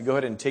Go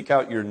ahead and take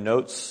out your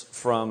notes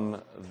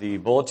from the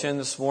bulletin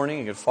this morning.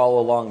 You can follow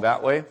along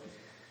that way.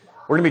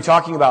 We're going to be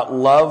talking about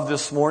love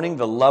this morning,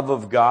 the love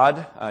of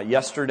God.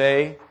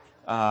 Yesterday,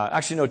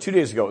 2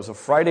 days ago, it was a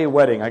Friday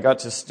wedding. I got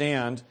to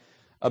stand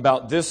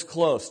about this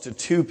close to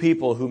two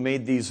people who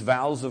made these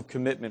vows of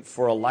commitment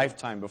for a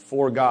lifetime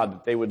before God,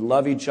 that they would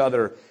love each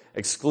other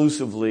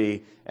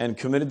exclusively and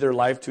committed their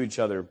life to each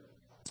other.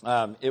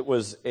 It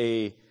was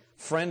a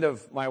friend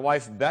of my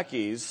wife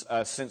Becky's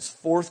since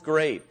fourth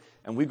grade.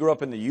 And we grew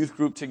up in the youth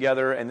group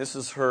together, and this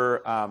is her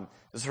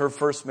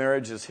first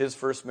marriage, is his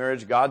first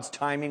marriage. God's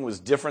timing was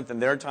different than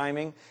their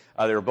timing.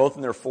 They were both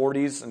in their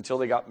 40s until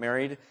they got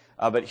married.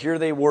 But here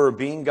they were,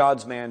 being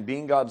God's man,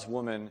 being God's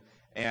woman,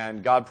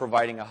 and God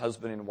providing a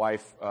husband and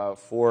wife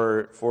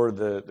for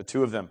the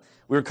two of them.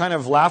 We were kind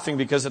of laughing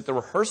because at the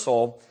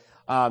rehearsal,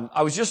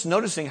 I was just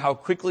noticing how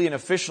quickly and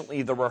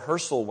efficiently the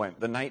rehearsal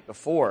went the night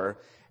before.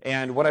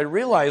 And what I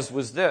realized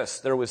was this: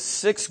 there was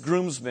 6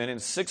 groomsmen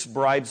and 6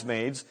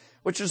 bridesmaids,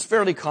 which is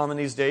fairly common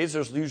these days.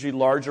 There's usually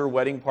larger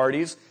wedding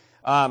parties.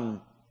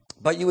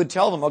 But you would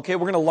tell them, okay,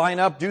 we're going to line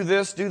up, do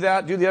this, do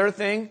that, do the other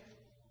thing.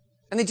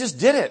 And they just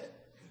did it.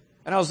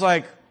 And I was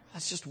like,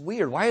 that's just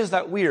weird. Why is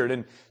that weird?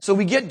 And so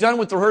we get done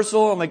with the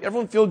rehearsal. I'm like,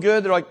 everyone feel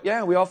good? They're like,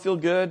 yeah, we all feel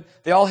good.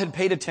 They all had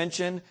paid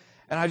attention.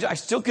 And I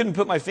still couldn't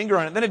put my finger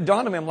on it. Then it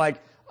dawned on me, I'm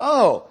like,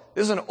 oh,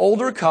 this is an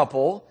older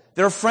couple.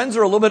 Their friends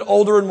are a little bit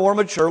older and more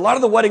mature. A lot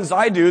of the weddings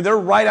I do, they're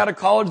right out of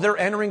college. They're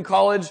entering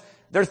college.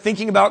 They're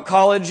thinking about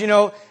college,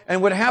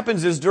 and what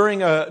happens is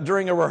during a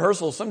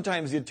rehearsal,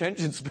 sometimes the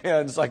attention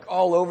span's like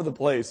all over the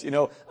place,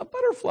 a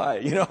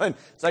butterfly, and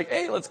it's like,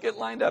 hey, let's get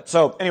lined up.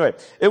 So anyway,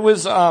 it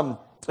was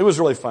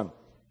really fun.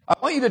 I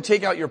want you to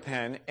take out your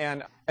pen,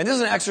 and this is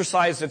an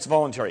exercise that's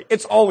voluntary.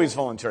 It's always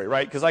voluntary,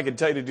 right? Because I could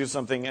tell you to do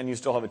something and you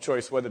still have a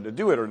choice whether to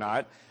do it or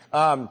not.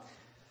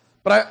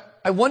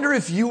 But I wonder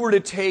if you were to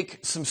take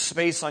some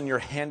space on your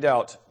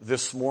handout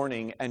this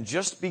morning and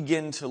just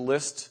begin to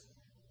list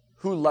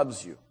who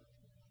loves you.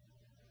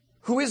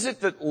 Who is it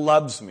that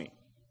loves me?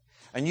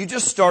 And you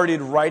just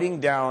started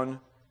writing down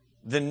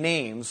the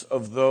names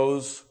of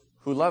those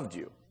who loved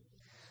you.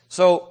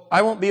 So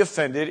I won't be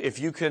offended if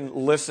you can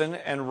listen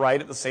and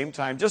write at the same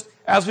time. Just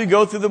as we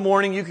go through the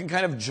morning, you can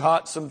kind of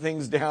jot some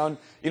things down.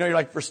 You're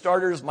like, for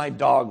starters, my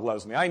dog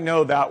loves me. I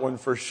know that one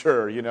for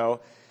sure,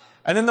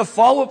 And then the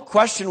follow-up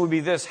question would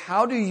be this: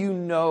 how do you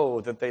know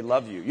that they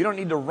love you? You don't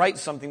need to write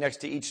something next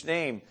to each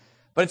name,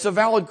 but it's a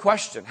valid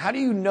question. How do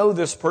you know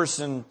this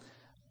person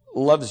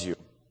loves you?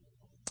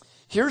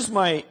 Here's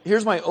my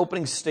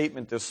opening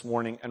statement this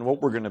morning and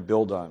what we're going to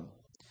build on.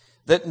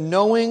 That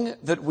knowing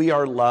that we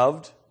are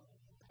loved,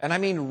 and I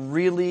mean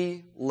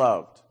really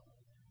loved,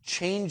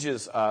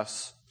 changes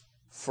us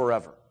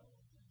forever.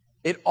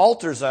 It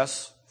alters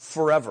us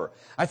forever.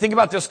 I think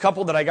about this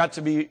couple that I got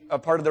to be a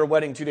part of their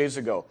wedding 2 days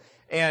ago.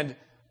 And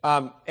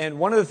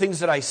one of the things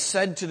that I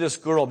said to this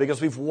girl,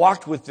 because we've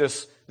walked with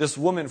this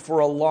woman for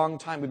a long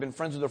time, we've been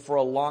friends with her for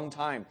a long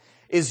time,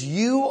 is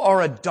you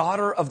are a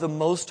daughter of the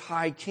Most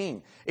High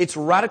King. It's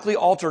radically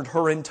altered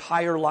her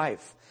entire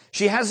life.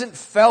 She hasn't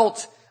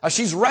felt,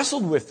 she's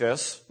wrestled with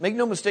this, make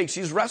no mistake,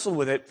 she's wrestled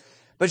with it,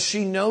 but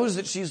she knows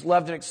that she's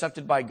loved and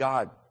accepted by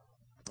God.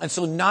 And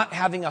so not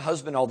having a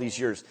husband all these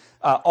years,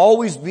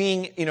 always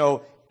being,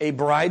 a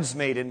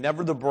bridesmaid and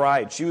never the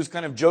bride. She was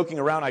kind of joking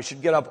around, I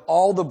should get up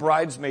all the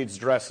bridesmaids'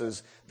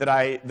 dresses that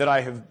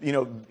I have,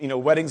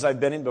 weddings I've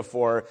been in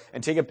before,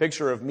 and take a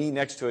picture of me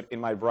next to it in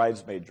my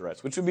bridesmaid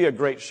dress, which would be a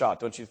great shot,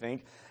 don't you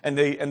think? And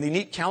the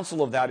neat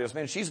counsel of that is,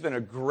 man, she's been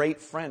a great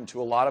friend to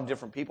a lot of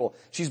different people.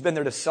 She's been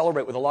there to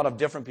celebrate with a lot of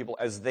different people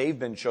as they've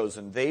been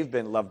chosen, they've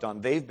been loved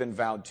on, they've been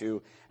vowed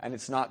to, and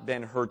it's not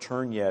been her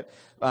turn yet.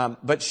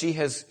 But she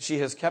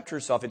has kept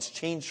herself. It's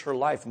changed her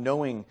life,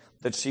 knowing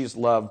that she's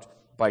loved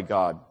by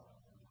God.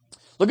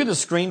 Look at the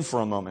screen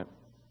for a moment.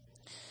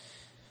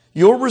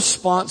 Your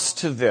response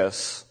to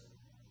this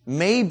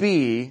may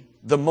be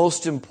the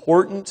most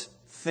important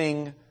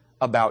thing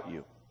about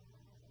you.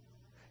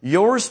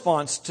 Your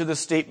response to the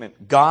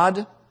statement,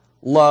 God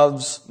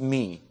loves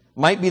me,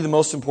 might be the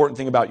most important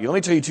thing about you. Let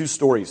me tell you 2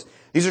 stories.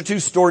 These are two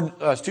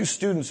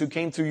students who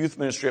came through youth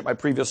ministry at my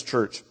previous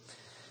church.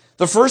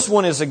 The first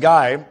one is a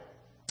guy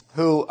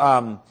who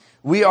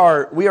we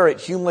are at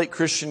Hume Lake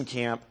Christian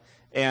Camp,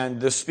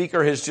 and the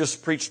speaker has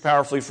just preached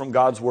powerfully from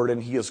God's Word,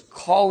 and he is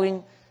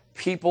calling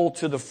people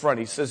to the front.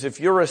 He says,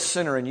 if you're a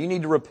sinner and you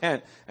need to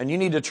repent and you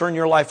need to turn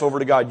your life over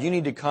to God, you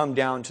need to come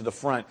down to the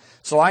front.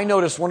 So I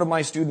noticed one of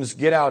my students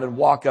get out and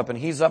walk up, and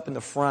he's up in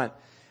the front,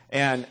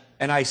 and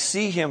I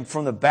see him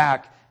from the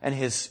back, and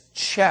his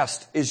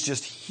chest is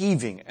just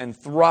heaving and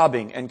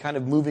throbbing and kind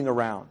of moving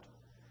around.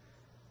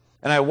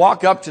 And I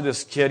walk up to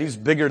this kid. He's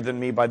bigger than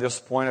me by this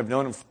point. I've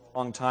known him for a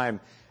long time.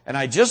 And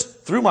I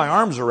just threw my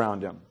arms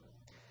around him.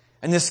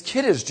 And this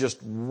kid is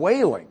just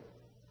wailing.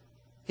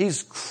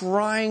 He's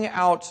crying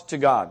out to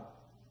God.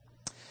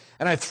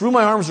 And I threw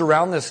my arms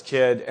around this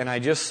kid, and I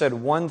just said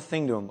one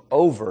thing to him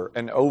over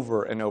and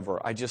over and over.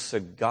 I just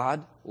said,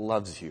 God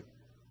loves you.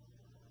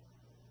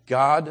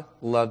 God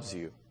loves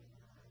you.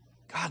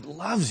 God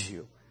loves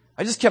you.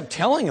 I just kept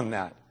telling him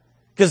that.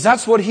 Because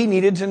that's what he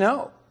needed to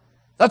know.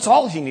 That's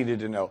all he needed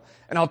to know.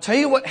 And I'll tell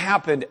you what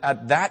happened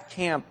at that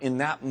camp in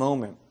that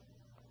moment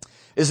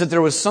is that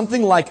there was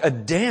something like a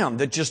dam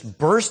that just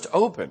burst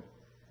open.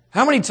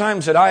 How many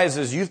times had I, as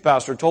his youth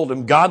pastor, told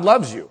him, God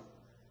loves you?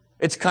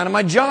 It's kind of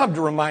my job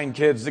to remind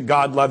kids that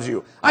God loves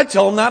you. I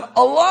tell them that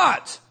a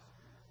lot.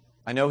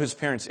 I know his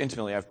parents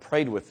intimately. I've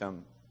prayed with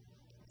them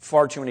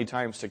far too many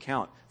times to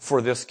count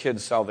for this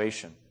kid's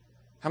salvation.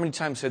 How many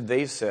times had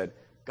they said,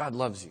 God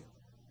loves you?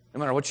 No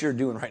matter what you're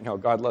doing right now,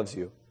 God loves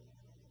you.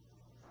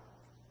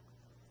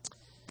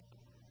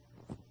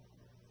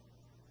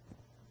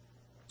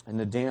 And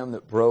the dam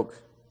that broke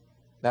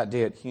that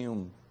day at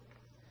Hume,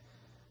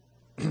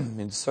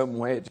 in some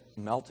way it just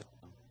melted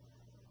him.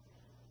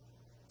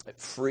 It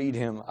freed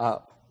him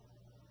up.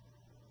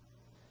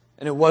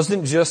 And it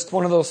wasn't just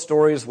one of those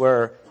stories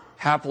where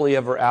happily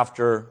ever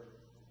after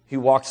he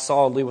walked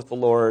solidly with the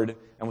Lord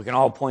and we can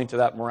all point to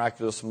that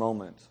miraculous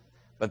moment.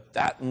 But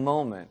that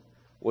moment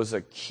was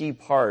a key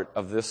part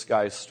of this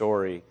guy's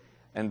story,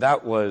 and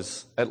that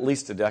was at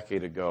least a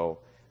decade ago.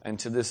 And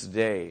to this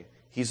day,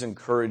 he's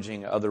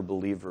encouraging other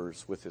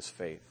believers with his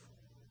faith.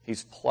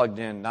 He's plugged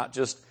in, not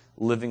just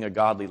living a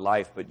godly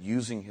life, but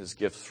using his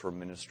gifts for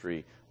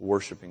ministry,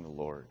 worshiping the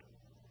Lord.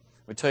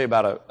 Let me tell you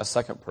about a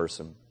second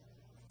person.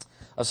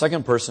 A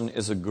second person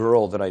is a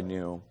girl that I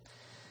knew,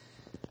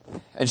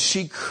 and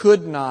she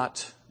could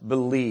not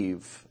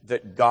believe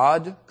that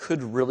God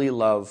could really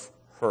love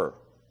her.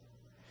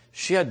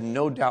 She had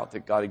no doubt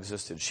that God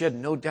existed. She had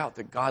no doubt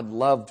that God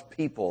loved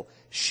people.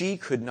 She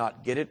could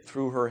not get it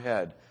through her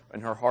head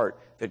and her heart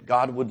that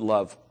God would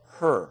love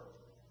her.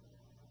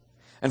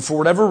 And for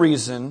whatever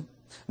reason,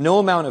 no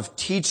amount of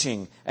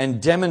teaching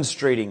and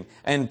demonstrating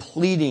and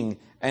pleading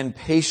and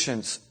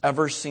patience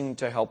ever seemed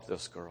to help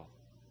this girl.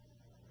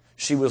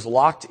 She was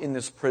locked in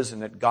this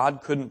prison that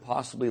God couldn't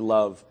possibly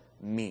love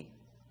me.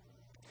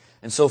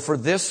 And so for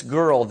this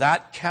girl,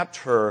 that kept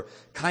her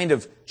kind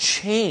of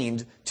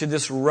chained to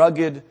this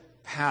rugged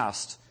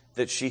past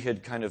that she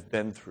had kind of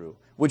been through,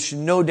 which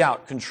no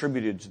doubt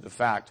contributed to the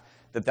fact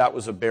that that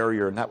was a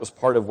barrier, and that was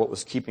part of what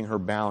was keeping her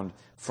bound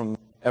from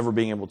ever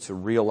being able to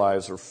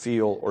realize or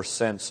feel or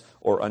sense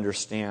or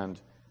understand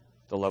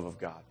the love of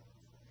God.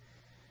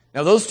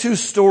 Now, those two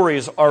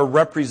stories are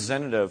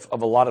representative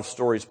of a lot of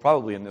stories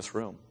probably in this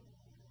room.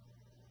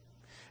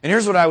 And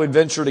here's what I would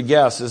venture to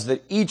guess, is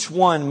that each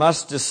one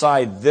must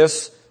decide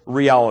this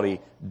reality.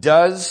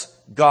 Does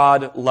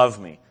God love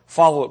me?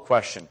 Follow-up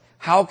question.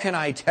 How can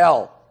I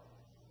tell?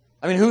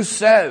 I mean, who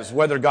says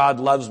whether God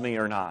loves me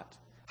or not?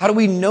 How do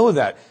we know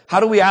that? How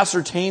do we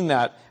ascertain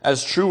that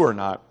as true or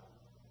not?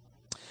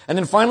 And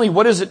then finally,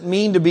 what does it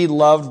mean to be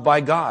loved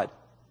by God?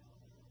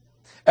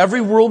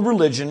 Every world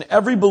religion,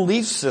 every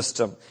belief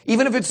system,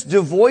 even if it's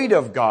devoid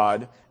of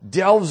God,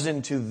 delves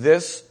into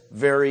this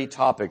very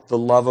topic, the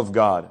love of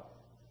God.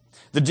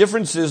 The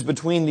differences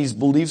between these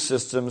belief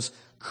systems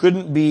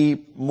couldn't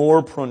be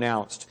more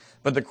pronounced.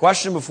 But the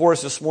question before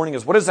us this morning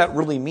is, what does that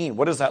really mean?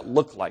 What does that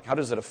look like? How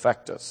does it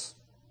affect us?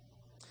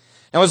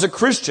 Now, as a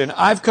Christian,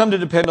 I've come to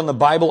depend on the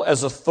Bible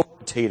as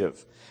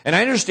authoritative. And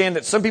I understand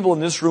that some people in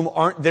this room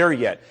aren't there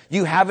yet.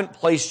 You haven't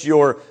placed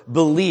your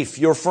belief,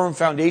 your firm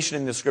foundation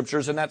in the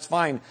Scriptures, and that's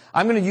fine.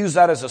 I'm going to use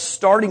that as a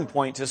starting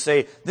point to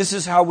say, this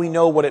is how we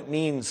know what it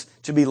means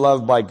to be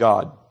loved by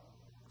God.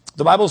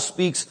 The Bible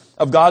speaks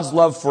of God's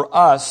love for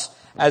us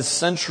as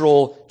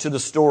central to the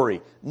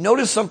story.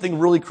 Notice something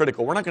really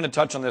critical. We're not going to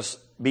touch on this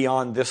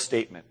beyond this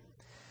statement.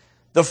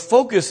 The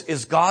focus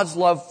is God's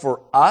love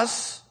for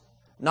us,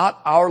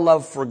 not our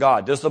love for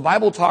God. Does the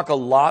Bible talk a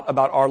lot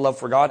about our love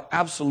for God?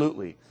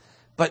 Absolutely.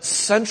 But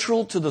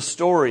central to the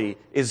story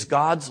is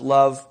God's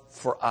love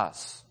for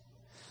us.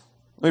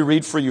 Let me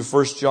read for you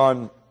 1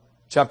 John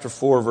chapter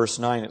 4, verse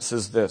 9. It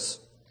says this: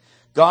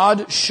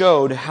 God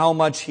showed how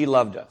much He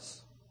loved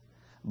us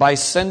by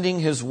sending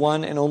His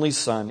one and only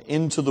Son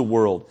into the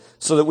world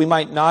so that we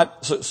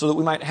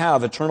might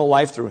have eternal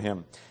life through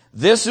Him.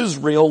 This is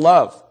real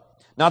love.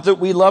 Not that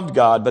we loved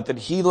God, but that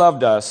He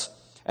loved us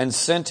and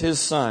sent His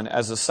Son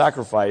as a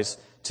sacrifice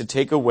to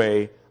take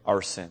away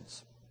our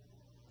sins.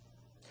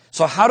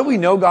 So how do we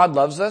know God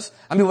loves us?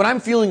 I mean, when I'm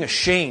feeling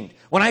ashamed,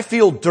 when I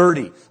feel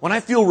dirty, when I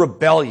feel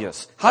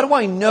rebellious, how do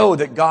I know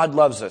that God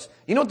loves us?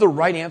 You know what the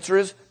right answer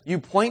is? You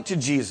point to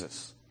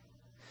Jesus.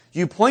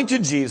 You point to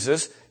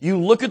Jesus, you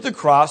look at the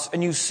cross,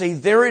 and you say,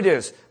 there it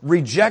is.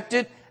 Reject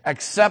it,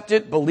 accept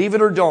it, believe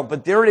it or don't.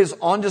 But there it is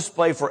on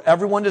display for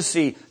everyone to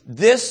see.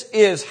 This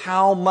is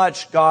how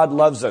much God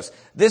loves us.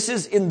 This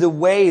is in the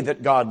way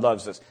that God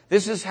loves us.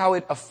 This is how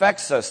it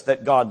affects us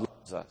that God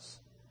loves us.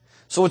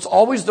 So it's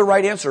always the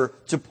right answer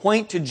to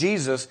point to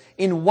Jesus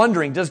in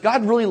wondering, does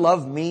God really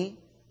love me?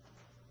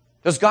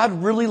 Does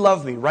God really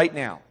love me right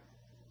now?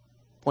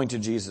 Point to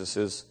Jesus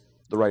is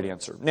the right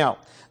answer. Now,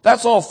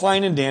 that's all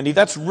fine and dandy.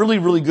 That's really,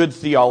 really good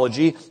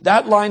theology.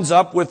 That lines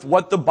up with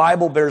what the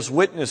Bible bears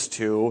witness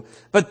to.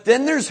 But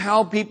then there's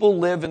how people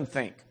live and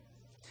think.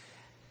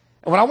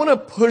 And what I want to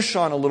push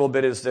on a little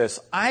bit is this.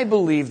 I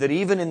believe that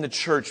even in the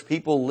church,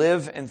 people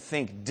live and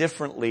think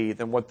differently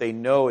than what they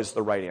know is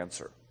the right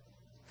answer.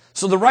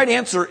 So the right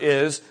answer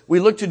is, we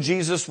look to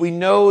Jesus, we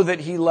know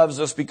that He loves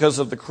us because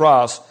of the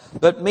cross,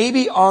 but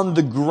maybe on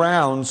the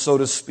ground, so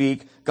to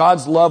speak,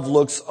 God's love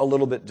looks a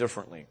little bit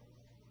differently.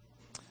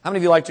 How many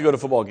of you like to go to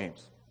football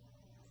games?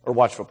 Or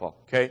watch football,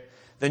 okay?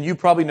 Then you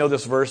probably know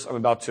this verse I'm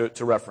about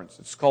to reference.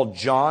 It's called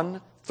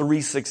John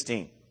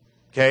 3:16,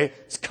 okay?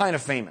 It's kind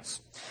of famous.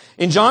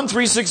 In John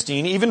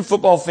 3:16, even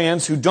football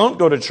fans who don't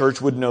go to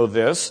church would know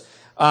this.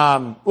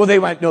 Well, they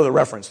might know the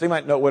reference. They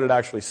might know what it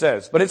actually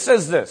says. But it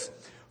says this,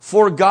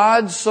 "For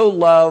God so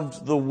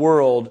loved the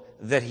world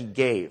that He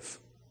gave."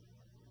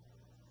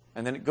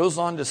 And then it goes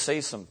on to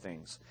say some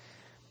things.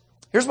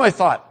 Here's my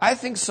thought. I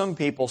think some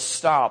people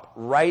stop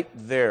right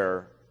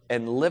there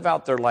and live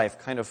out their life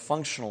kind of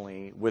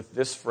functionally with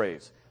this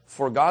phrase,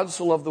 "For God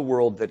so loved the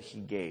world that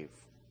He gave."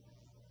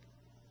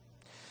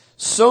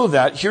 So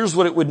that, here's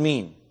what it would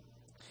mean.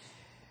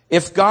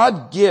 If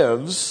God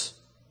gives,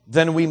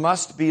 then we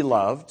must be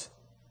loved.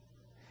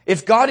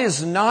 If God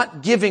is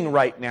not giving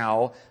right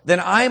now,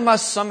 then I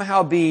must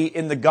somehow be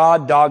in the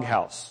God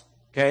doghouse.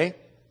 Okay?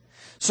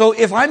 So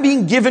if I'm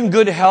being given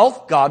good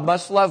health, God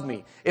must love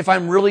me. If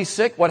I'm really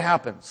sick, what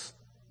happens?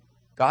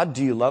 God,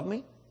 do you love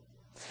me?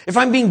 If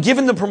I'm being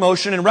given the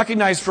promotion and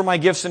recognized for my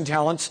gifts and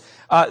talents,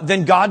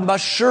 then God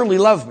must surely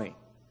love me.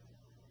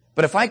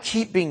 But if I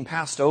keep being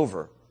passed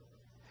over,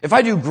 if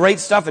I do great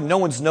stuff and no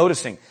one's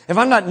noticing, if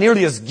I'm not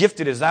nearly as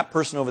gifted as that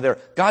person over there,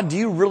 God, do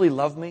you really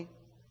love me?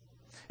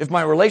 If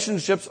my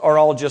relationships are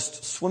all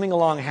just swimming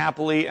along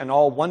happily and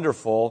all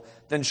wonderful,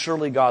 then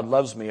surely God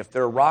loves me. If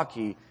they're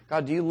rocky,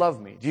 God, do you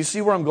love me? Do you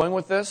see where I'm going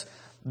with this?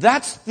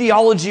 That's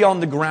theology on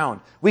the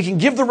ground. We can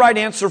give the right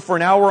answer for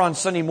an hour on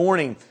Sunday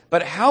morning,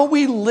 but how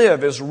we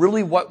live is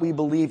really what we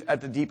believe at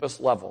the deepest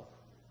level.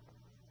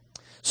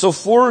 So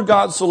for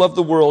God so loved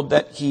the world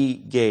that He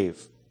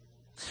gave.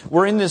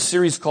 We're in this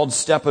series called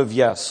Step of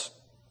Yes.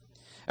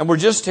 And we're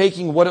just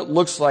taking what it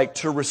looks like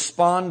to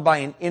respond by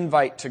an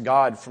invite to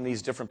God from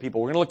these different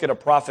people. We're going to look at a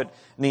prophet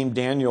named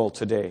Daniel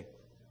today.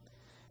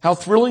 How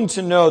thrilling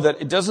to know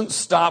that it doesn't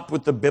stop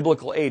with the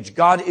biblical age.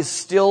 God is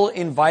still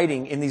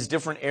inviting in these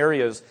different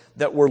areas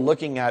that we're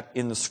looking at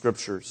in the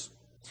Scriptures.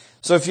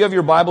 So if you have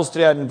your Bibles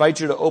today, I'd invite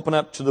you to open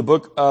up to the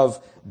book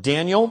of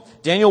Daniel.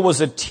 Daniel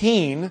was a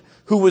teen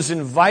who was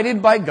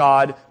invited by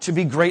God to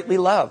be greatly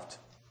loved.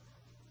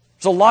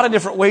 There's a lot of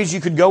different ways you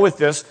could go with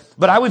this,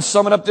 but I would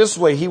sum it up this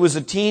way. He was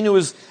a teen who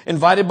was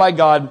invited by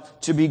God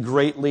to be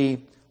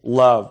greatly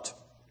loved.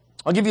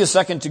 I'll give you a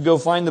second to go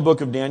find the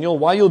book of Daniel.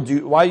 While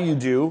you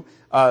do,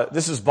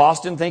 this is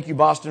Boston. Thank you,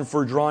 Boston,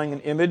 for drawing an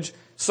image.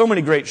 So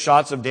many great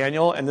shots of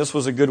Daniel, and this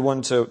was a good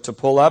one to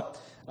pull up.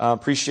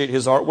 Appreciate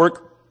his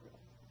artwork.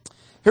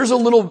 Here's a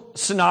little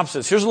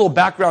synopsis. Here's a little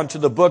background to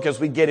the book as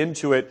we get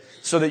into it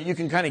so that you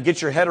can kind of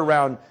get your head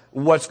around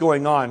what's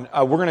going on.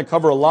 We're going to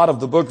cover a lot of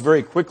the book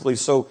very quickly,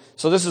 so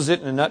this is it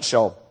in a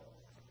nutshell.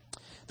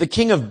 The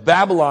king of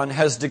Babylon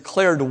has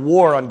declared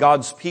war on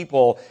God's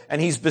people,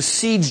 and he's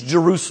besieged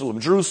Jerusalem.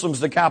 Jerusalem's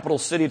the capital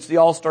city. It's the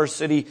all-star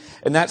city,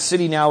 and that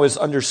city now is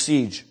under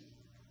siege.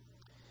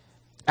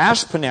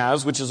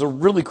 Ashpenaz, which is a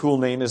really cool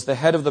name, is the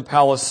head of the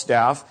palace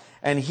staff,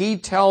 and he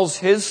tells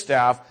his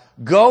staff,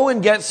 go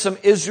and get some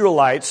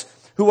Israelites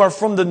who are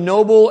from the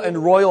noble and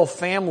royal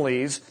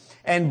families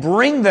and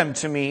bring them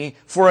to me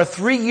for a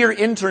 3-year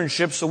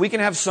internship so we can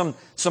have some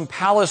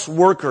palace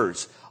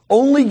workers.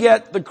 Only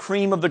get the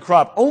cream of the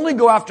crop. Only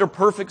go after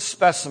perfect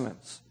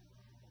specimens.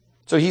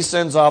 So he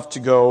sends off to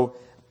go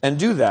and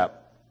do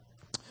that.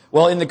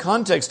 Well, in the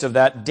context of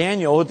that,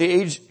 Daniel,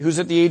 who's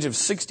at the age of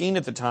 16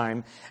 at the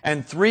time,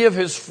 and 3 of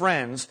his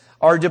friends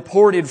are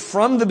deported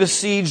from the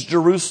besieged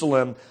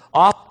Jerusalem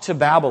off to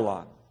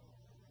Babylon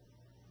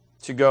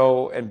to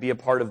go and be a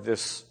part of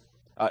this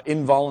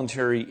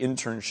involuntary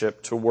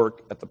internship to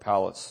work at the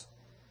palace.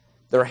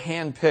 They're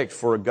handpicked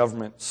for a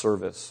government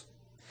service.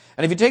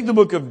 And if you take the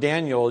book of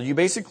Daniel, you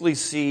basically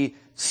see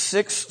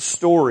 6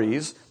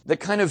 stories that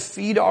kind of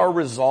feed our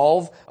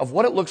resolve of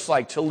what it looks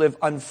like to live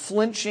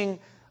unflinchingly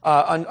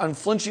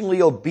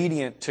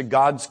obedient to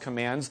God's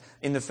commands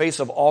in the face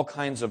of all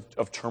kinds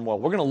of turmoil.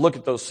 We're going to look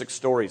at those 6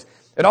 stories.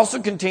 It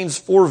also contains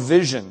 4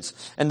 visions,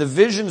 and the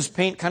visions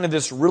paint kind of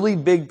this really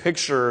big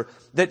picture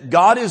that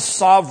God is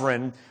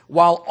sovereign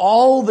while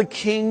all the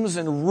kings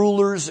and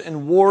rulers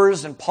and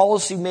wars and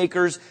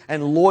policymakers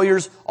and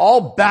lawyers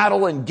all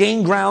battle and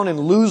gain ground and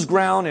lose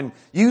ground and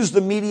use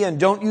the media and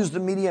don't use the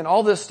media and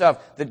all this stuff,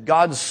 that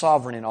God's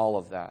sovereign in all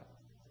of that.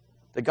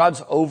 That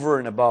God's over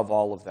and above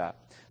all of that.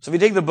 So if you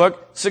take the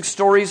book, 6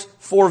 stories,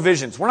 4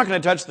 visions. We're not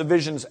going to touch the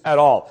visions at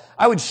all.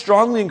 I would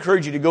strongly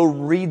encourage you to go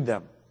read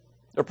them.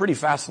 They're pretty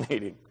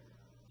fascinating.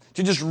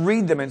 To just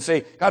read them and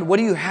say, God, what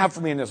do you have for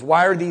me in this?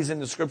 Why are these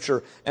in the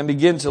Scripture? And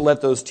begin to let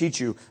those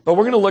teach you. But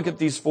we're going to look at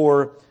these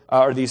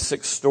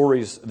 6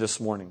 stories this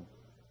morning.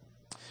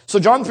 So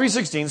John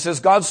 3:16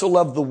 says, God so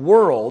loved the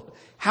world.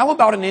 How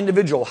about an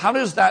individual? How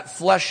does that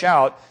flesh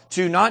out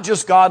to not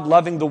just God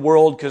loving the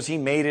world because He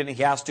made it and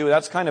He has to?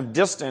 That's kind of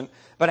distant.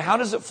 But how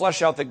does it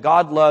flesh out that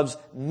God loves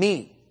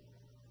me?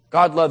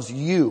 God loves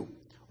you.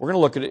 We're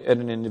going to look at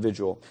an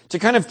individual. To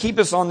kind of keep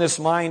us on this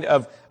mind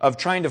of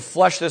trying to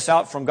flesh this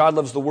out from God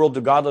loves the world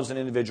to God loves an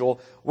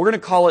individual, we're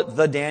going to call it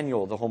the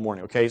Daniel the whole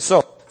morning, okay?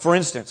 So, for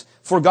instance,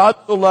 for God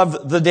so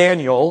loved the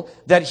Daniel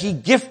that he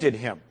gifted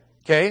him,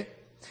 okay?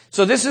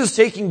 So this is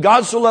taking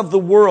God so loved the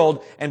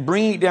world and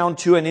bringing it down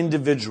to an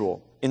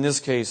individual, in this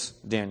case,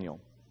 Daniel.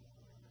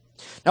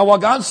 Now, while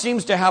God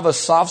seems to have a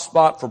soft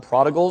spot for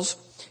prodigals,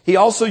 he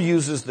also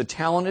uses the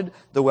talented,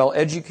 the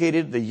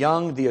well-educated, the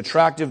young, the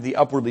attractive, the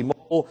upwardly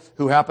mobile,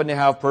 who happen to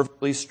have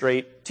perfectly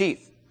straight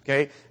teeth.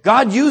 Okay?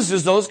 God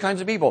uses those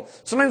kinds of people.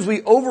 Sometimes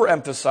we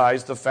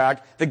overemphasize the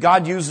fact that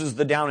God uses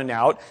the down and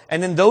out,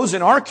 and then those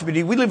in our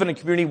community, we live in a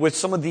community with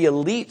some of the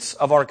elites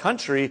of our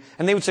country,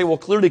 and they would say, well,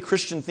 clearly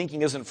Christian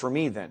thinking isn't for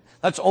me then.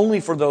 That's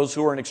only for those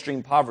who are in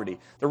extreme poverty.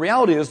 The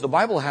reality is the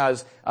Bible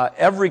has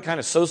every kind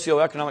of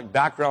socioeconomic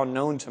background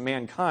known to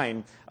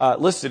mankind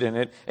listed in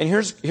it, and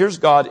here's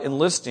God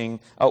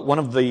enlisting one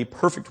of the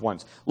perfect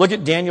ones. Look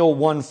at Daniel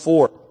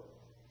 1:4.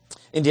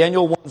 In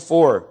Daniel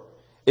 1:4,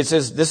 it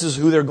says this is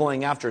who they're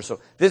going after. So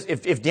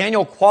if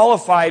Daniel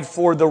qualified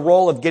for the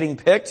role of getting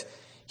picked,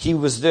 he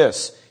was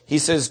this. He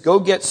says, go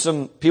get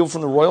some people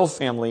from the royal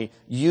family,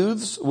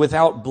 youths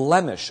without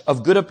blemish,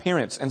 of good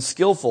appearance, and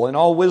skillful in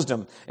all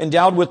wisdom,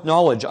 endowed with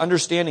knowledge,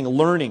 understanding,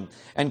 learning,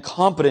 and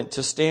competent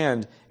to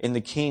stand in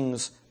the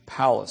king's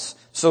palace.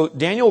 So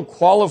Daniel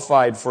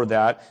qualified for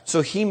that,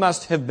 so he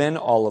must have been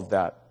all of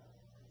that.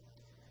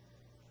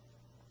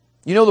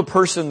 You know the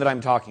person that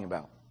I'm talking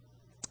about.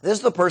 This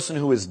is the person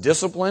who is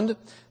disciplined,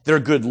 they're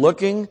good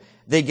looking,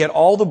 they get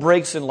all the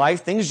breaks in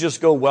life, things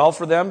just go well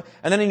for them,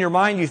 and then in your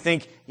mind you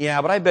think,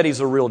 yeah, but I bet he's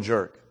a real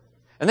jerk.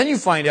 And then you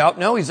find out,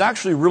 no, he's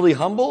actually really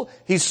humble,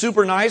 he's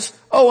super nice,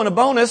 oh, and a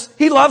bonus,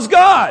 he loves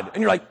God.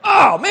 And you're like,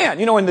 oh man,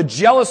 and the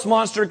jealous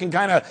monster can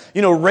kind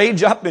of,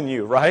 rage up in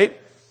you, right?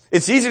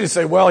 It's easy to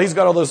say, well, he's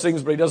got all those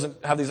things, but he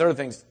doesn't have these other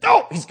things.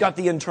 No, he's got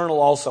the internal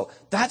also.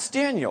 That's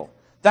Daniel.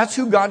 That's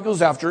who God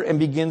goes after and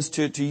begins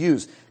to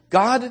use.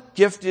 God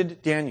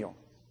gifted Daniel.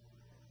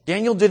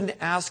 Daniel didn't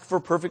ask for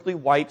perfectly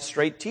white,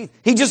 straight teeth.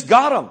 He just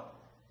got them.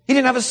 He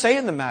didn't have a say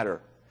in the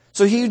matter.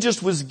 So he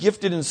just was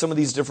gifted in some of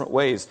these different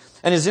ways.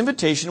 And his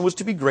invitation was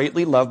to be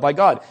greatly loved by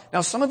God.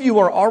 Now, some of you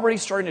are already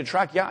starting to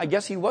track, yeah, I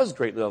guess he was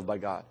greatly loved by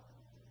God.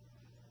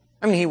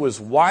 I mean, he was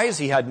wise,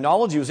 he had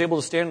knowledge, he was able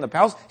to stand in the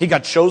palace, he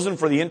got chosen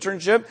for the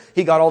internship,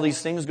 he got all these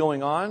things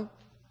going on.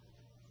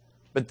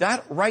 But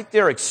that right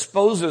there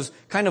exposes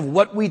kind of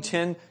what we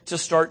tend to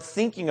start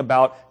thinking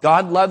about.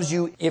 God loves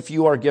you if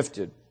you are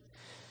gifted.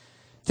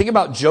 Think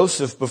about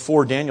Joseph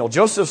before Daniel.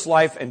 Joseph's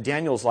life and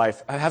Daniel's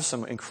life have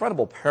some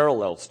incredible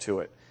parallels to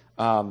it.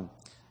 So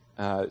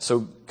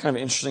kind of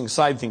an interesting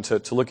side thing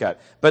to look at.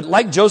 But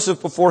like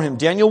Joseph before him,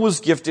 Daniel was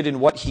gifted in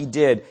what he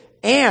did,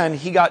 and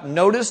he got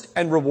noticed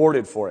and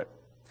rewarded for it.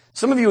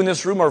 Some of you in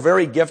this room are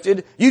very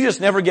gifted. You just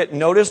never get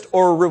noticed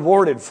or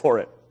rewarded for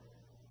it.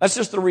 That's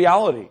just the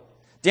reality.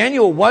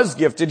 Daniel was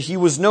gifted, he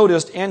was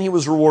noticed, and he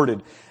was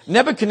rewarded.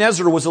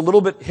 Nebuchadnezzar was a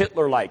little bit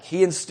Hitler-like.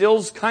 He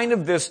instills kind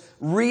of this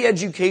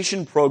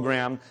re-education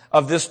program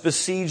of this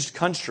besieged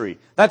country.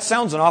 That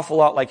sounds an awful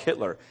lot like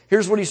Hitler.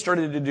 Here's what he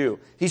started to do.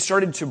 He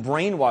started to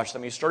brainwash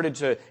them. He started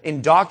to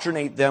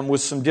indoctrinate them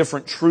with some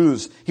different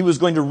truths. He was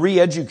going to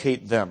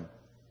re-educate them.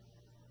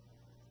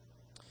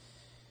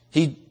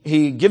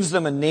 He gives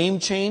them a name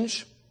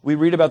change. We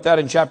read about that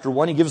in chapter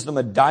 1. He gives them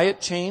a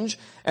diet change.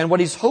 And what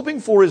he's hoping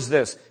for is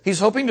this.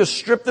 He's hoping to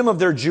strip them of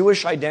their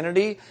Jewish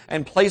identity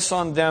and place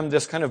on them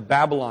this kind of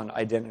Babylon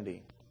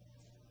identity.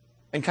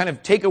 And kind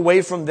of take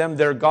away from them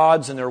their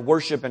gods and their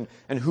worship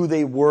and who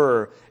they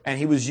were. And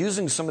he was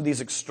using some of these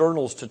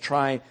externals to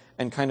try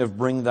and kind of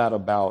bring that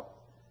about.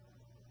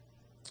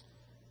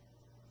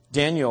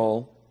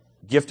 Daniel,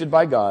 gifted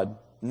by God,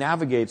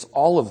 navigates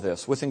all of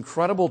this with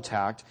incredible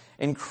tact,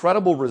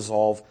 incredible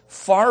resolve,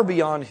 far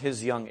beyond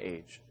his young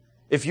age.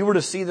 If you were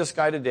to see this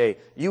guy today,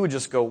 you would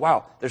just go,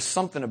 wow, there's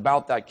something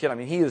about that kid. I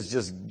mean, he is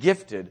just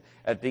gifted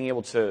at being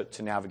able to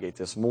navigate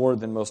this more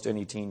than most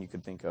any teen you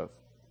could think of.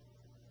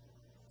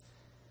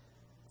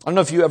 I don't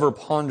know if you ever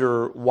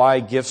ponder why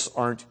gifts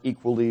aren't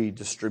equally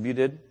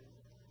distributed,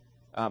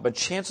 but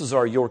chances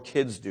are your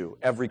kids do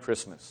every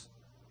Christmas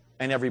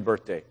and every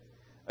birthday.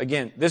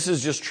 Again, this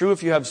is just true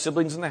if you have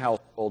siblings in the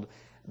household.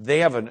 They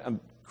have an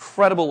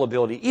incredible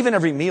ability, even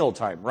every meal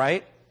time,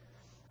 right?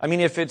 I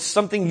mean, if it's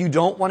something you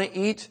don't want to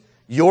eat,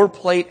 your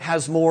plate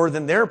has more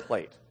than their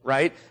plate,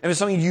 right? And if it's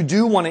something you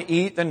do want to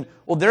eat, then,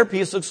 well, their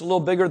piece looks a little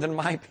bigger than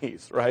my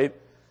piece, right?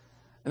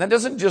 And that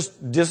doesn't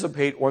just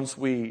dissipate once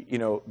we,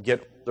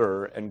 get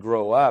older and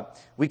grow up.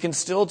 We can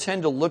still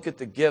tend to look at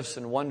the gifts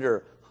and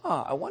wonder,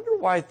 I wonder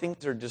why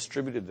things are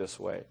distributed this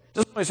way. It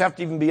doesn't always have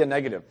to even be a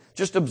negative.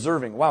 Just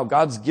observing, wow,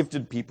 God's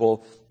gifted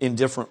people in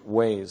different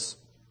ways.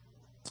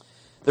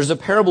 There's a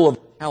parable of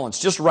talents.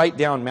 Just write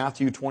down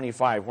Matthew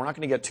 25. We're not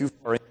going to get too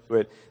far into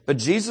it. But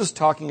Jesus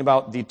talking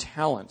about the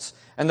talents.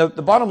 And the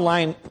bottom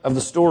line of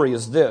the story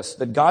is this,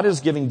 that God is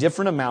giving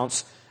different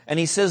amounts, and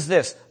he says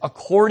this,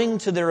 according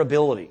to their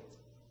ability.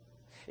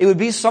 It would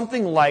be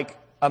something like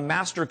a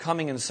master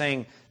coming and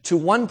saying, to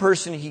one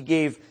person he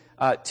gave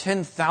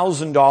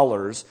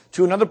 $10,000.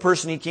 To another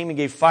person, he came and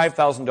gave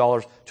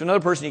 $5,000. To another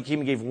person, he came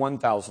and gave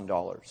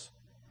 $1,000.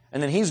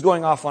 And then he's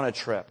going off on a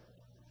trip.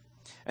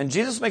 And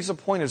Jesus makes a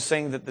point of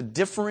saying that the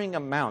differing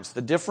amounts,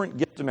 the different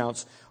gift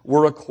amounts,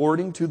 were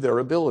according to their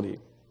ability.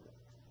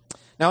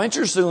 Now,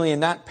 interestingly,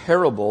 in that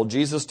parable,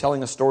 Jesus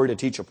telling a story to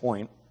teach a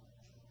point,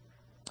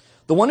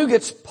 the one who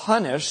gets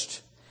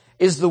punished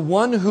is the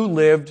one who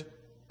lived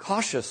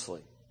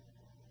cautiously.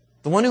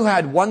 The one who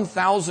had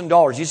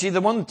 $1,000. You see,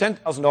 the one with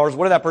 $10,000,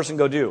 what did that person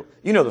go do?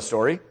 You know the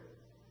story.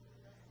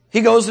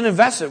 He goes and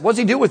invests it. What does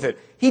he do with it?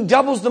 He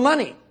doubles the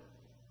money.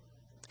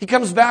 He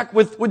comes back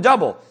with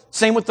double.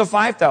 Same with the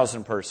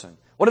 5,000 person.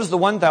 What does the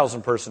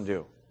 1,000 person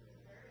do?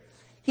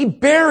 He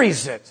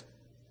buries it.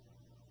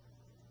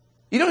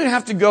 You don't even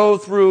have to go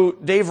through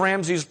Dave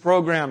Ramsey's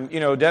program,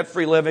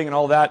 debt-free living and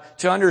all that,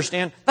 to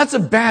understand that's a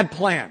bad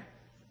plan,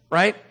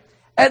 right?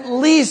 At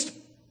least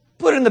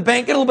put it in the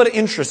bank, get a little bit of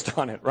interest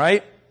on it,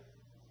 right?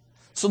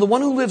 So the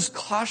one who lives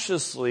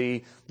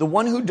cautiously, the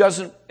one who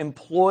doesn't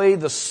employ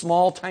the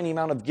small, tiny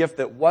amount of gift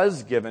that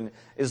was given,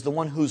 is the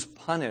one who's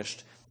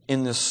punished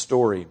in this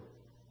story.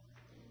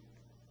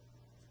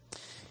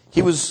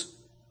 He was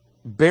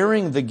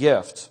bearing the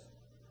gift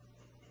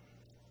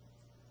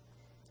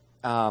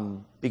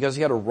because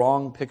he had a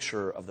wrong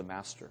picture of the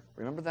master.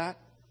 Remember that?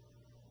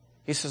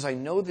 He says, I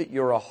know that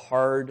you're a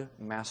hard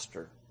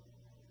master.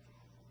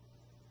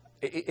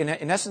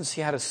 In essence,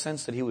 he had a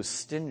sense that he was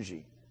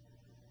stingy.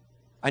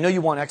 I know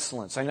you want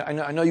excellence. I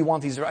know you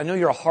want these. I know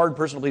you're a hard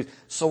person to please.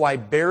 So I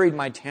buried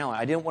my talent.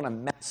 I didn't want to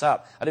mess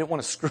up. I didn't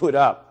want to screw it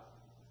up.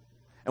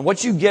 And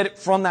what you get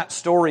from that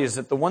story is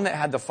that the one that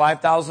had the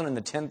 5,000 and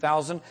the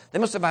 10,000, they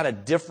must have had a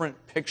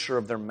different picture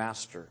of their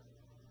master.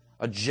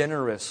 A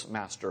generous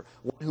master.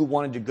 One who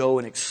wanted to go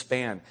and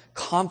expand.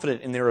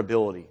 Confident in their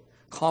ability.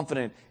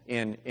 Confident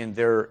in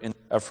their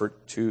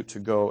effort to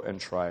go and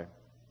try.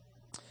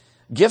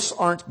 Gifts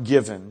aren't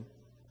given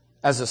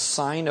as a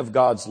sign of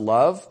God's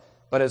love,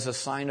 but as a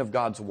sign of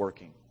God's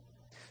working.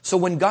 So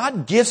when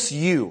God gifts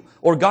you,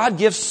 or God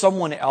gifts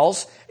someone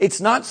else,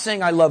 it's not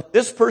saying I love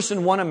this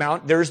person one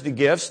amount, there's the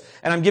gifts,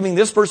 and I'm giving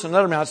this person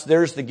another amount,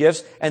 there's the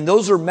gifts, and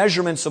those are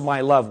measurements of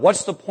my love.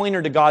 What's the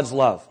pointer to God's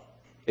love?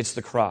 It's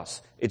the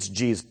cross. It's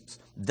Jesus.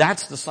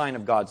 That's the sign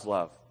of God's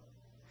love.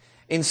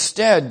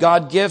 Instead,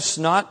 God gifts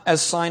not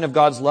as sign of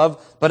God's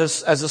love, but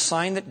as a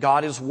sign that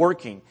God is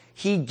working.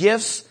 He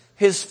gifts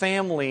His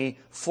family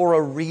for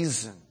a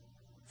reason,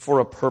 for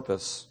a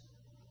purpose.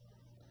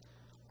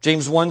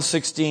 James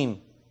 1:16.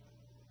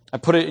 I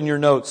put it in your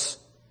notes.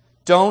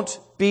 Don't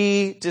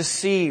be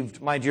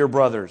deceived, my dear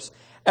brothers.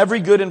 Every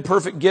good and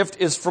perfect gift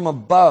is from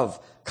above,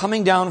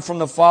 coming down from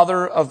the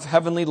Father of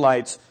heavenly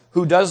lights,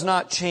 who does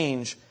not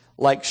change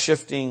like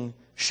shifting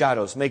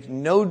shadows. Make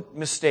no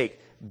mistake,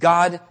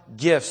 God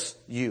gifts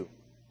you.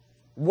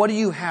 What do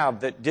you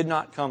have that did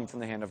not come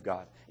from the hand of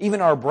God? Even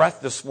our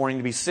breath this morning,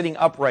 to be sitting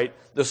upright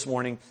this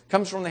morning,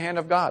 comes from the hand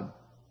of God.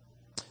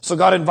 So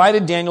God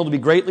invited Daniel to be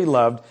greatly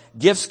loved.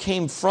 Gifts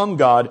came from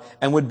God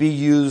and would be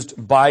used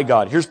by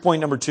God. Here's point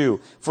number 2.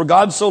 For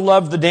God so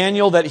loved the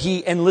Daniel that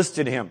He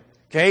enlisted him.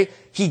 Okay?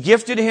 He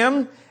gifted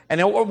him,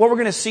 and what we're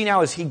going to see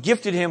now is He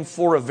gifted him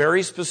for a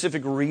very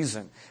specific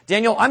reason.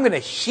 Daniel, I'm going to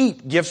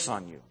heap gifts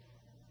on you.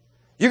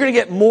 You're going to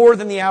get more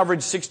than the average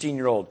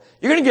 16-year-old.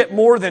 You're going to get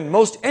more than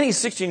most any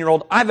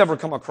 16-year-old I've ever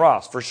come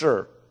across, for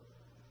sure.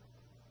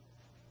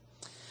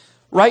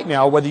 Right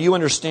now, whether you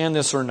understand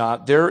this or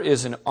not, there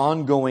is an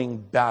ongoing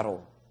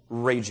battle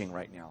raging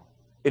right now.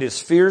 It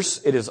is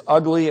fierce, it is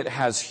ugly, it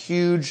has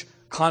huge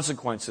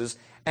consequences,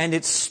 and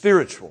it's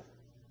spiritual.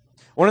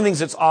 One of the things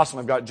that's awesome,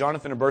 I've got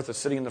Jonathan and Bertha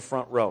sitting in the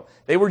front row.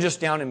 They were just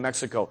down in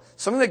Mexico.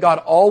 Something that God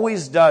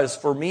always does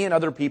for me and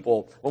other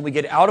people when we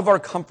get out of our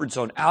comfort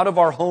zone, out of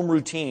our home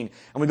routine,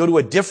 and we go to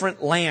a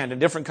different land, a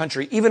different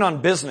country, even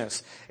on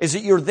business, is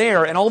that you're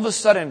there and all of a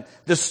sudden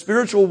the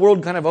spiritual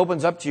world kind of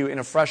opens up to you in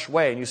a fresh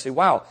way. And you say,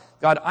 wow,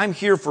 God, I'm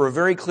here for a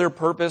very clear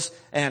purpose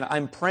and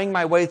I'm praying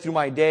my way through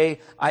my day.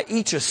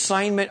 Each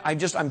assignment,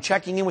 I'm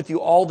checking in with you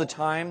all the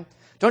time.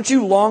 Don't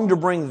you long to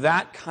bring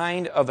that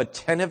kind of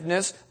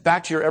attentiveness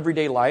back to your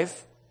everyday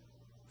life?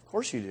 Of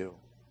course you do.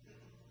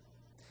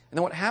 And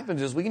then what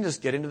happens is we can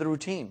just get into the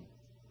routine.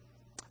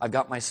 I've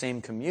got my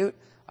same commute.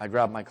 I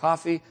grab my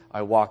coffee.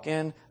 I walk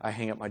in. I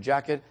hang up my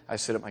jacket. I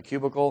sit at my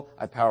cubicle.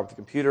 I power up the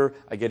computer.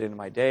 I get into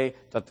my day.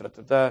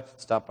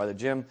 Stop by the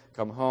gym.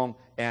 Come home.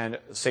 And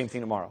same thing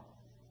tomorrow.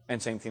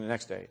 And same thing the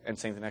next day. And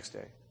same the next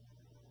day.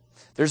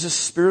 There's a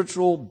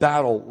spiritual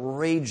battle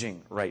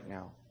raging right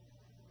now.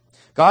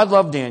 God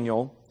loved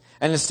Daniel,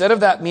 and instead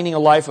of that meaning a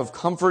life of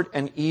comfort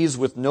and ease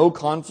with no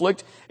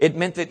conflict, it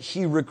meant that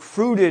He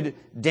recruited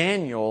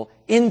Daniel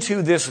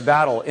into this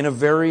battle in a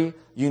very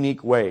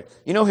unique way.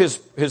 You know, his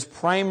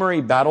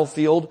primary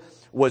battlefield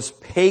was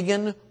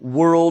pagan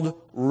world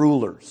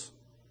rulers.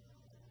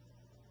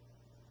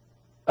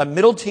 A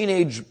middle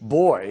teenage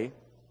boy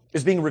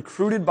is being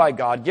recruited by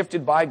God,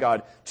 gifted by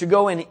God, to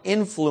go and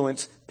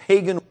influence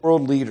pagan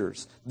world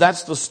leaders.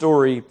 That's the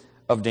story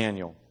of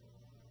Daniel.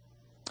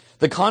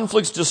 The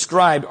conflicts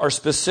described are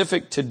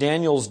specific to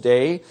Daniel's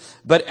day,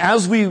 but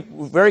as we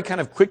very kind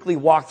of quickly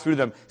walk through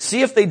them,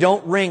 see if they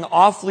don't ring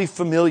awfully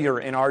familiar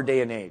in our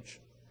day and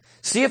age.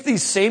 See if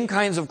these same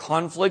kinds of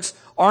conflicts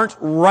aren't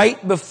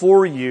right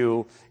before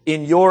you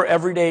in your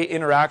everyday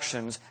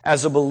interactions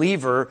as a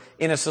believer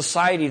in a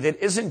society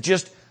that isn't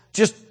just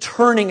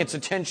turning its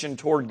attention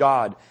toward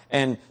God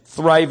and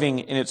thriving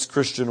in its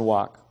Christian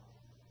walk.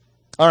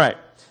 All right,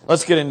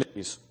 let's get into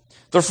these.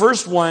 The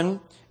first one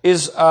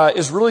is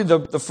really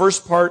the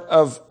first part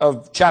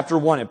of chapter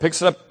 1. It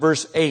picks it up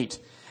verse 8.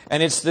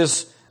 And it's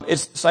this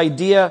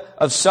idea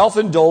of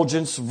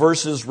self-indulgence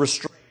versus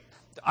restraint.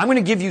 I'm going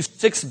to give you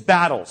 6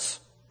 battles.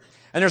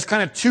 And there's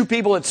kind of 2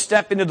 people that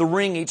step into the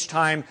ring each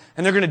time,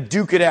 and they're going to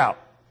duke it out.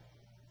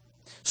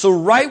 So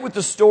right with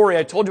the story,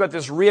 I told you about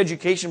this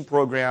re-education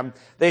program,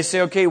 they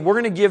say, okay, we're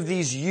going to give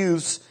these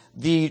youths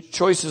the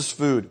choicest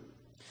food.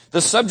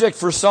 The subject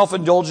for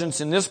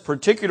self-indulgence in this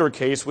particular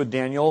case with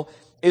Daniel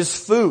is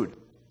food.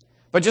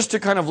 But just to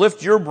kind of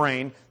lift your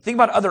brain, think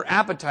about other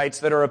appetites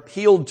that are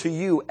appealed to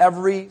you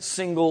every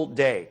single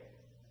day.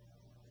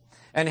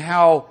 And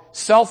how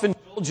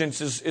self-indulgence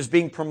is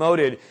being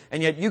promoted,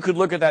 and yet you could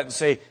look at that and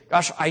say,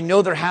 gosh, I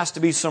know there has to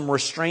be some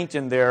restraint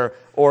in there,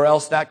 or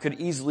else that could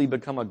easily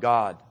become a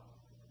god.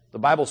 The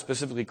Bible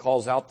specifically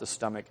calls out the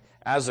stomach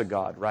as a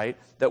god, right?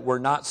 That we're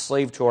not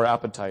slave to our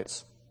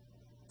appetites.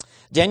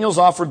 Daniel's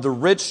offered the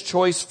rich,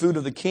 choice food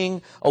of the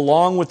king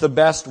along with the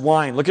best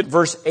wine. Look at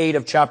verse 8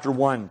 of chapter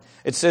 1.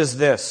 It says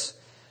this,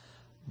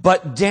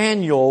 "But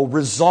Daniel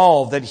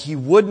resolved that he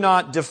would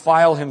not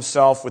defile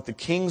himself with the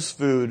king's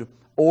food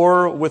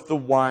or with the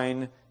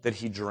wine that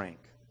he drank."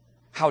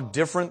 How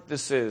different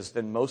this is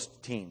than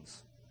most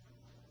teens.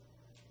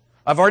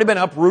 I've already been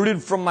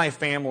uprooted from my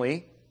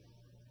family.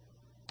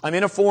 I'm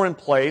in a foreign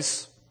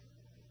place.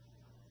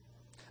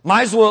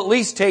 Might as well at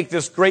least take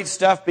this great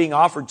stuff being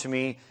offered to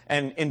me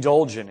and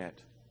indulge in it.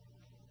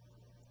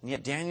 And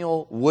yet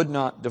Daniel would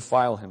not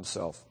defile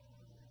himself.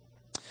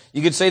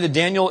 You could say that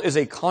Daniel is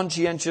a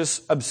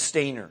conscientious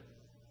abstainer.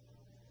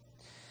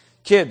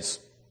 Kids,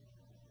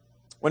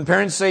 when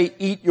parents say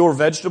eat your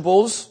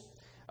vegetables,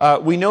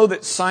 we know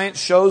that science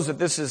shows that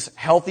this is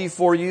healthy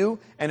for you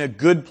and a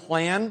good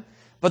plan.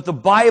 But the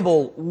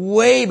Bible,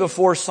 way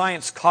before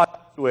science caught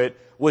up to it,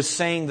 was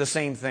saying the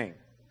same thing.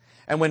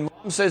 And when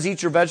mom says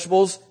eat your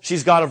vegetables,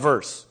 she's got a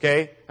verse,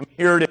 okay? I mean,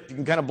 here it is. You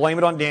can kind of blame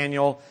it on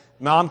Daniel.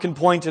 Mom can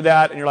point to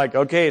that, and you're like,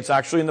 okay, it's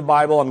actually in the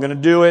Bible. I'm going to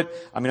do it.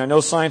 I mean, I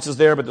know science is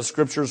there, but the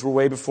scriptures were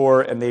way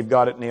before, and they've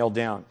got it nailed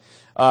down.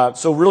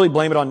 So really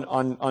blame it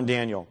on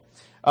Daniel.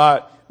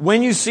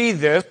 When you see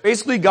this,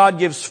 basically God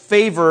gives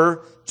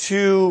favor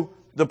to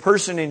the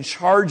person in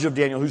charge of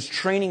Daniel, who's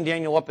training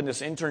Daniel up in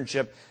this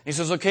internship. He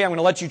says, okay, I'm going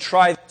to let you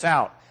try this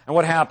out. And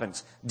what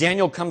happens?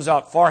 Daniel comes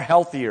out far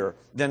healthier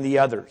than the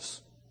others.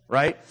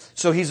 Right?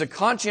 So he's a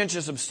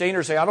conscientious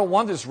abstainer, say, I don't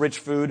want this rich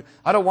food.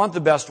 I don't want the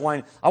best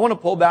wine. I want to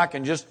pull back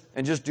and just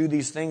do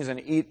these things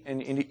and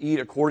eat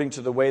according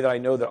to the way that I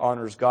know that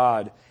honors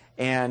God.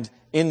 And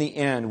in the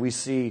end, we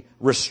see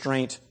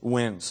restraint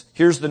wins.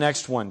 Here's the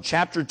next one.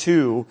 Chapter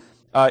 2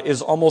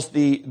 is almost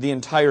the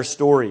entire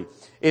story.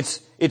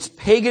 It's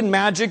pagan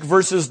magic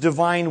versus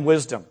divine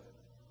wisdom.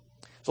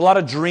 There's a lot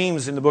of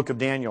dreams in the book of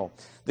Daniel.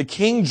 The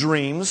king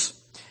dreams,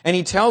 and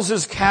he tells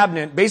his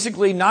cabinet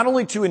basically not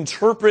only to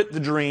interpret the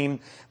dream,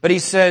 but he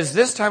says,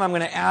 this time I'm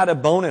going to add a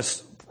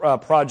bonus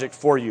project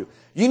for you.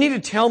 You need to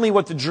tell me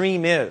what the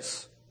dream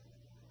is.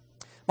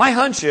 My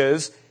hunch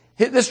is,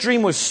 this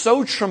dream was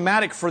so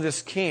traumatic for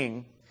this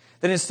king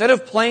that instead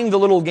of playing the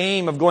little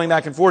game of going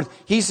back and forth,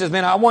 he says,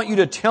 man, I want you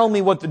to tell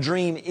me what the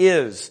dream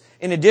is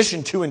in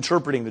addition to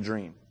interpreting the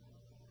dream.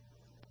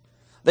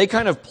 They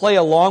kind of play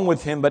along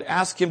with him, but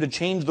ask him to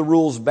change the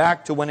rules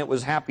back to when it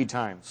was happy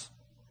times.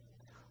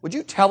 Would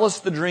you tell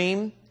us the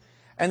dream?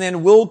 And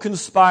then we'll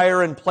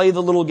conspire and play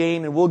the little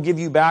game, and we'll give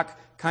you back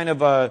kind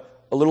of a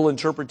little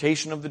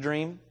interpretation of the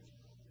dream.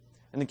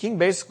 And the king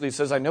basically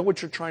says, I know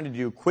what you're trying to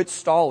do. Quit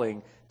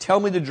stalling. Tell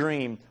me the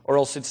dream, or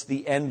else it's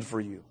the end for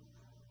you.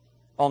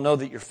 I'll know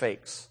that you're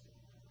fakes.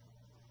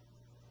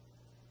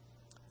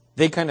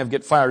 They kind of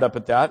get fired up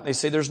at that. They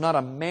say, there's not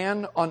a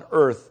man on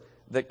earth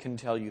that can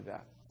tell you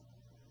that.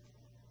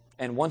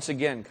 And once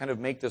again, kind of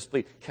make this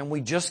plea. Can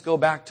we just go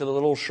back to the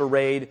little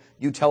charade?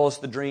 You tell us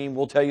the dream.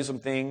 We'll tell you some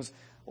things.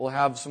 We'll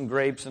have some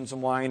grapes and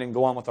some wine and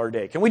go on with our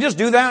day. Can we just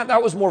do that?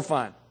 That was more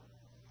fun.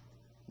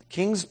 The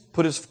king's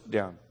put his foot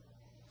down.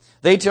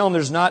 They tell him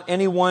there's not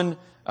anyone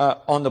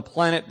on the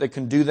planet that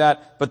can do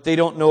that, but they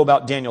don't know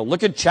about Daniel.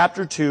 Look at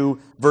chapter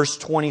 2, verse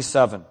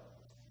 27.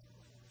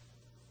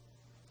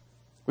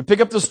 We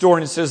pick up the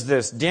story and it says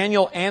this,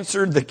 Daniel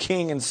answered the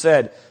king and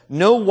said,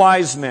 no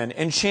wise men,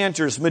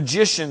 enchanters,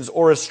 magicians,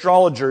 or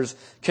astrologers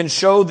can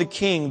show the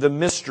king the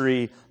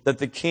mystery that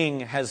the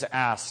king has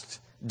asked.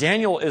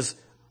 Daniel is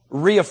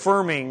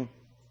reaffirming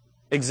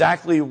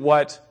exactly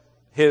what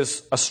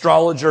his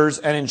astrologers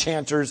and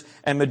enchanters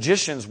and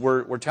magicians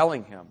were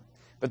telling him.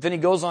 But then he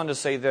goes on to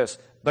say this,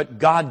 but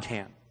God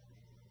can.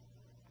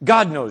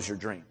 God knows your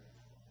dream.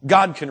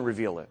 God can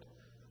reveal it.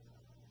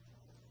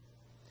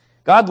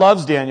 God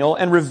loves Daniel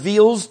and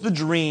reveals the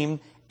dream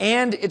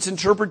and its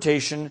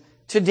interpretation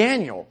to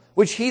Daniel,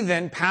 which he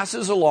then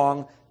passes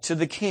along to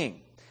the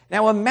king.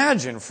 Now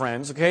imagine,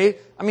 friends, okay?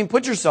 I mean,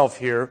 put yourself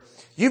here.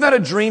 You've had a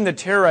dream that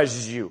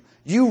terrorizes you.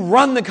 You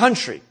run the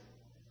country.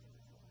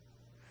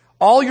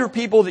 All your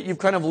people that you've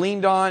kind of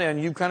leaned on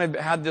and you've kind of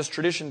had this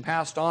tradition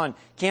passed on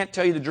can't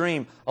tell you the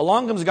dream.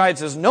 Along comes a guy that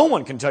says, no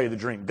one can tell you the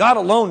dream. God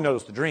alone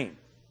knows the dream.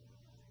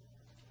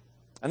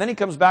 And then he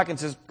comes back and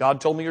says,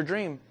 God told me your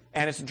dream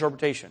and its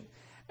interpretation.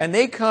 And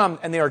they come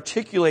and they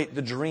articulate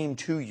the dream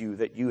to you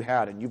that you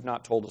had and you've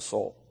not told a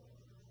soul.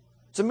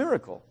 It's a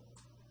miracle.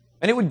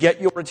 And it would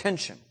get your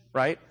attention,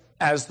 right,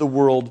 as the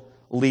world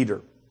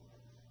leader.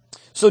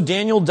 So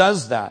Daniel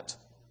does that.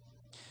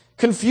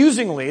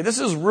 Confusingly, this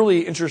is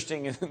really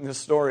interesting in this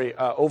story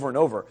over and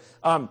over.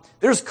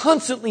 There's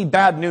constantly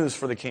bad news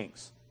for the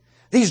kings.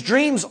 These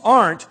dreams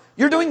aren't,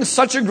 you're doing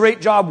such a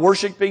great job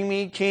worshiping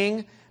me,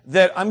 king,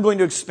 that I'm going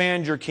to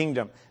expand your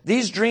kingdom.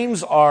 These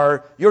dreams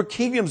are, your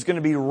kingdom's going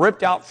to be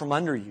ripped out from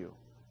under you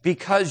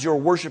because you're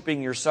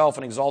worshiping yourself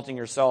and exalting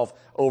yourself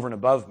over and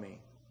above me.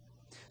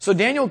 So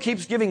Daniel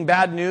keeps giving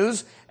bad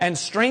news, and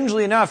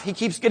strangely enough, he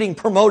keeps getting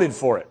promoted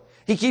for it.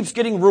 He keeps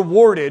getting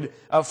rewarded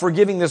for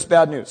giving this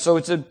bad news. So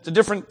it's a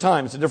different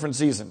time. It's a different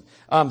season.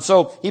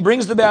 So he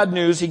brings the bad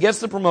news. He gets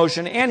the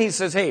promotion. And he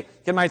says, hey,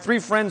 can my 3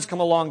 friends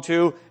come along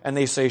too? And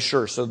they say,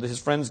 sure. So his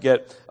friends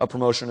get a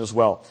promotion as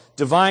well.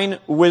 Divine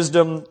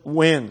wisdom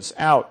wins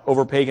out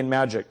over pagan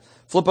magic.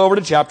 Flip over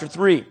to chapter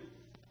 3.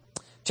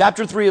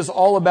 Chapter 3 is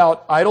all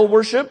about idol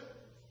worship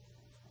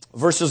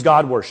versus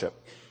God worship.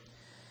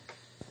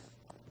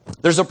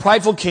 There's a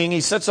prideful king.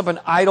 He sets up an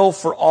idol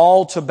for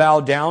all to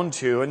bow down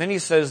to. And then he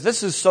says,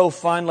 this is so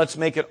fun, let's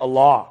make it a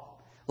law.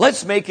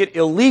 Let's make it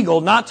illegal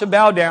not to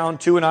bow down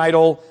to an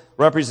idol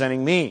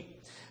representing me.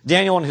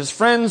 Daniel and his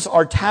friends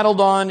are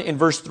tattled on in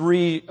verse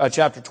 3,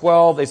 chapter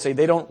 12. They say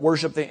they don't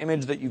worship the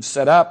image that you've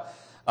set up.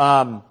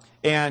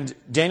 And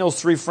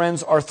Daniel's 3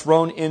 friends are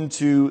thrown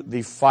into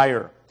the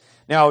fire.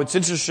 Now, it's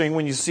interesting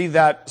when you see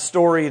that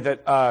story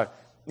that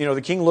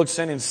the king looks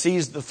in and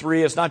sees the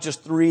 3. It's not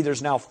just 3.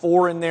 There's now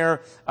 4 in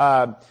there.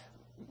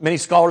 Many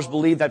scholars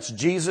believe that's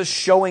Jesus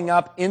showing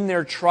up in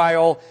their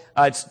trial.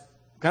 It's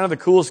kind of the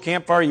coolest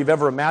campfire you've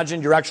ever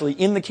imagined. You're actually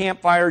in the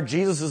campfire.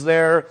 Jesus is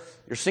there.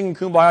 You're singing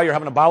Kumbaya. You're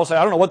having a Bible study.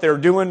 I don't know what they were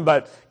doing,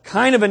 but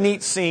kind of a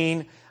neat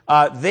scene.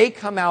 They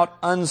come out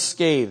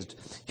unscathed.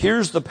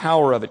 Here's the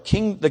power of it.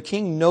 The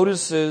king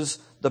notices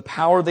the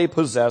power they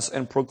possess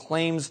and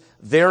proclaims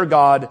their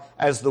God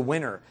as the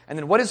winner. And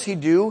then what does he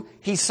do?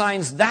 He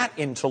signs that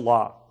into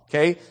law.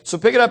 Okay? So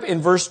pick it up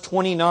in verse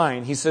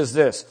 29. He says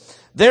this,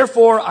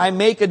 therefore I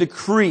make a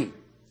decree.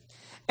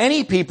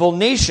 Any people,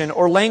 nation,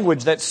 or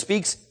language that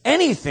speaks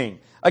anything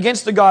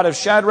against the God of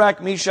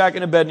Shadrach, Meshach,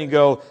 and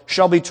Abednego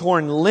shall be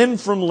torn limb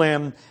from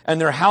limb and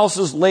their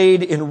houses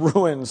laid in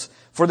ruins.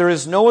 For there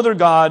is no other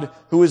God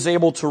who is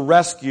able to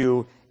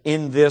rescue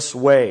in this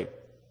way.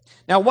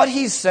 Now, what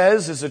he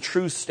says is a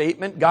true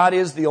statement. God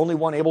is the only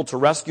one able to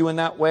rescue in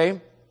that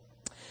way.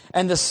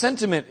 And the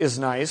sentiment is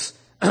nice,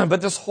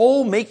 but this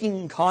whole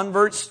making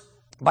converts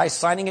by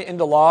signing it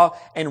into law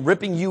and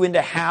ripping you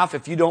into half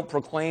if you don't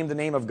proclaim the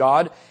name of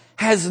God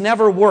has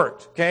never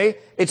worked, okay?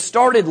 It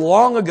started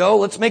long ago.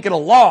 Let's make it a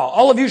law.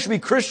 All of you should be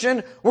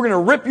Christian. We're going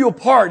to rip you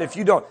apart if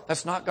you don't.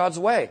 That's not God's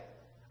way.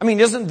 I mean,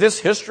 isn't this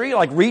history?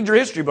 Like, read your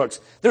history books.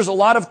 There's a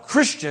lot of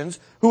Christians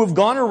who have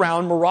gone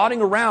around,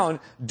 marauding around,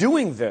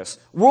 doing this.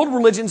 World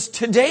religions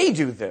today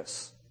do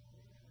this.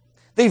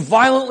 They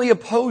violently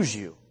oppose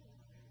you.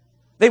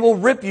 They will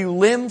rip you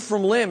limb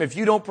from limb if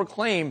you don't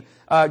proclaim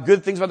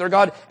good things about their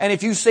God, and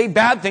if you say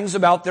bad things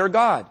about their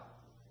God.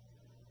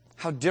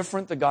 How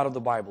different the God of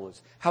the Bible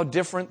is. How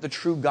different the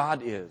true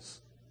God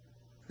is,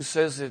 who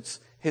says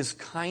it's His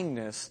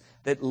kindness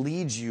that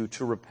leads you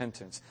to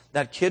repentance.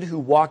 That kid who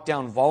walked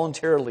down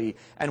voluntarily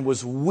and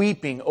was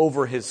weeping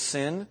over his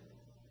sin,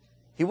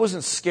 he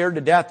wasn't scared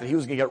to death that he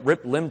was going to get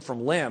ripped limb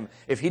from limb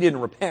if he didn't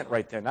repent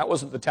right then. That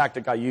wasn't the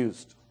tactic I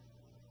used.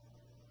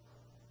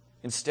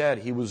 Instead,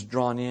 he was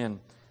drawn in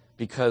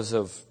because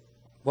of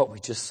what we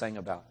just sang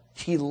about.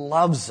 He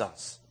loves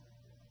us,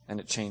 and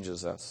it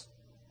changes us.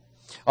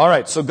 All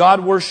right, so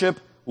God worship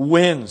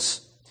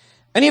wins.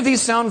 Any of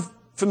these sound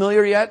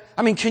familiar yet?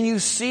 I mean, can you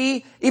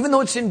see, even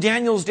though it's in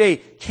Daniel's day,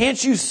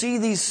 can't you see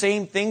these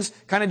same things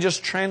kind of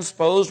just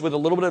transposed with a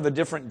little bit of a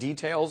different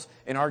details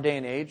in our day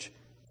and age?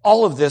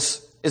 All of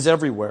this is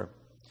everywhere.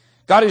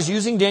 God is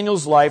using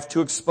Daniel's life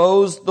to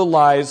expose the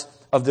lies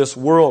of this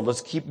world.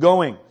 Let's keep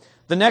going.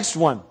 The next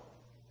one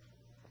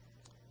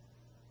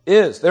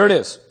there it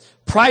is.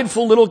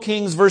 Prideful little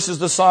kings versus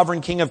the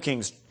sovereign King of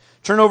Kings.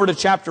 Turn over to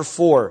chapter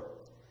 4.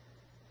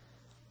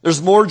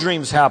 There's more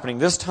dreams happening.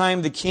 This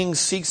time the king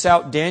seeks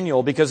out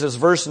Daniel because as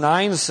verse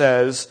 9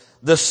 says,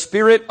 the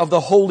spirit of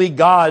the holy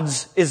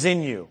gods is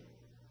in you.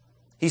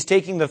 He's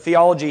taking the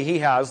theology he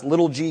has,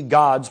 little g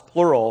gods,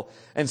 plural,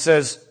 and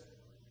says,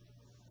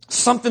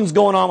 something's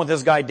going on with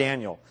this guy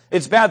Daniel.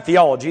 It's bad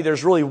theology.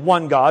 There's really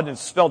one God, and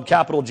it's spelled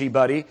capital G,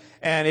 buddy.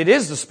 And it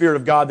is the Spirit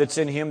of God that's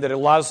in him that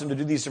allows him to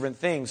do these different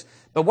things.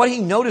 But what he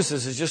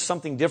notices is just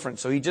something different.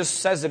 So he just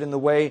says it in the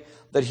way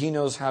that he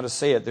knows how to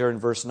say it there in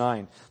verse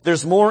 9.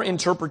 There's more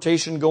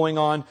interpretation going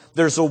on.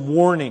 There's a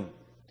warning.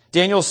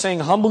 Daniel's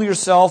saying, humble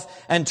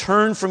yourself and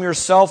turn from your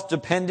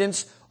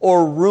self-dependence,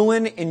 or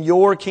ruin in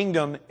your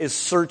kingdom is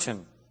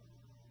certain.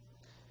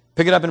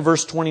 Pick it up in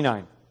verse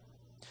 29.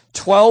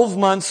 12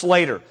 months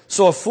later,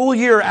 so a full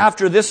year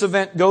after this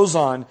event goes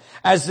on,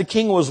 as the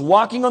king was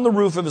walking on the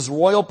roof of his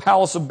royal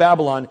palace of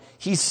Babylon,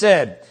 he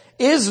said,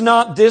 is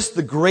not this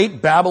the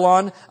great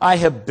Babylon I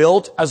have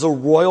built as a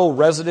royal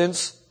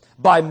residence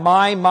by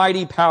my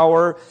mighty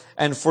power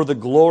and for the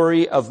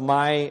glory of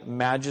my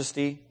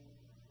majesty?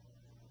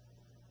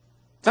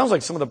 Sounds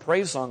like some of the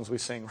praise songs we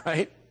sing,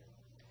 right?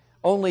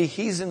 Only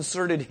he's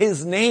inserted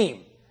his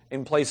name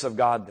in place of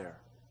God there.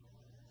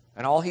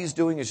 And all he's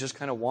doing is just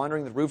kind of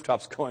wandering the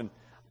rooftops going,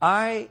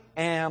 I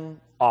am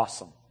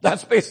awesome.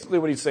 That's basically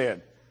what he's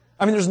saying.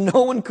 I mean, there's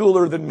no one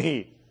cooler than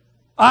me.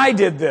 I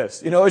did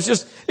this.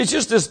 It's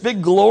just this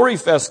big glory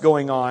fest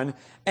going on.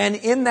 And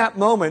in that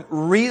moment,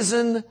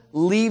 reason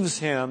leaves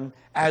him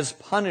as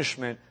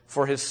punishment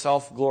for his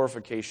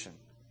self-glorification.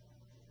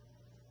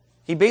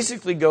 He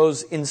basically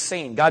goes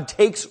insane. God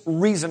takes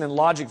reason and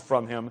logic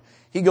from him.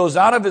 He goes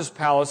out of his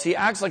palace. He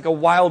acts like a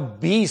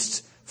wild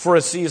beast for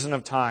a season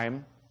of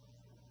time.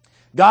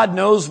 God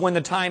knows when the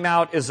time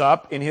out is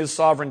up in his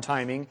sovereign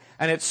timing,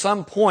 and at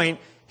some point,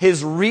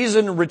 his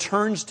reason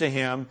returns to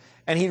him,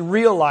 and he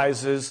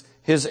realizes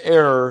his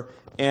error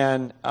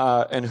and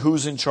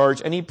who's in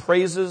charge, and he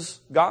praises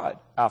God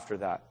after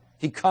that.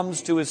 He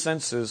comes to his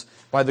senses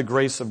by the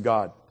grace of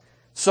God.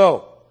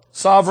 So,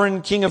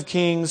 sovereign King of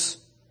Kings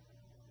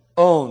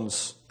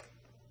owns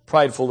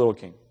prideful little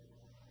king.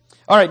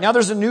 All right, now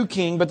there's a new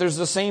king, but there's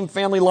the same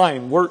family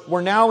line.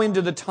 We're now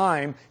into the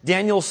time.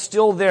 Daniel's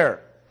still there.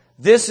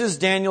 This is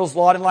Daniel's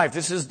lot in life.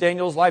 This is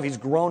Daniel's life. He's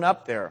grown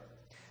up there.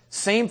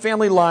 Same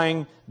family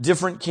line,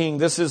 different king.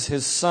 This is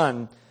his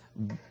son,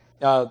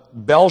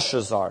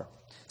 Belshazzar.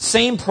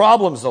 Same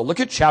problems, though. Look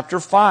at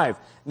chapter 5.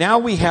 Now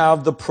we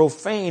have the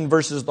profane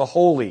versus the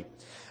holy.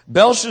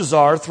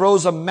 Belshazzar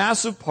throws a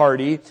massive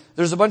party.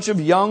 There's a bunch of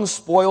young,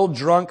 spoiled,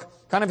 drunk,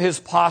 kind of his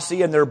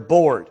posse, and they're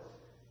bored.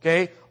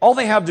 Okay? All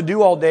they have to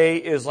do all day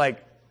is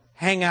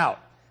hang out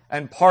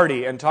and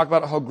party and talk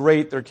about how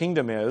great their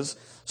kingdom is.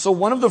 So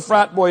one of the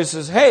frat boys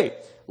says, hey,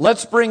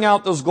 let's bring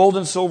out those gold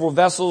and silver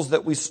vessels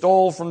that we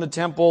stole from the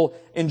temple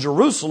in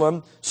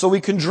Jerusalem so we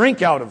can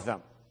drink out of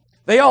them.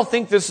 They all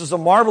think this is a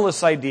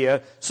marvelous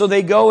idea, so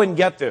they go and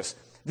get this.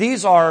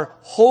 These are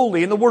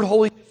holy, and the word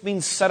holy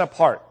means set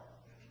apart.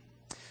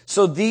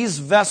 So these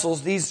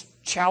vessels, these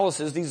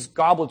chalices, these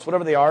goblets,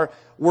 whatever they are,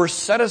 were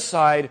set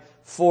aside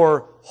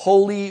for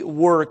holy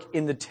work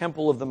in the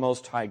temple of the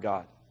Most High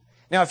God.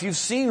 Now, if you've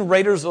seen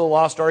Raiders of the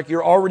Lost Ark,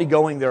 you're already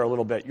going there a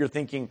little bit. You're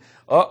thinking,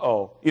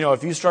 uh-oh.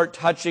 If you start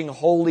touching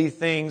holy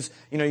things,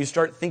 you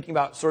start thinking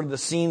about sort of the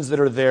scenes that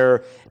are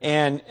there,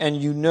 and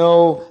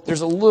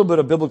there's a little bit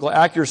of biblical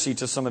accuracy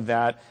to some of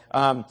that.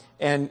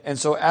 And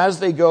so as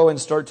they go and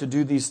start to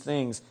do these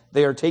things,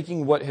 they are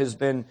taking what has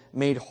been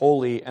made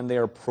holy and they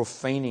are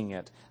profaning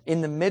it.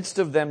 In the midst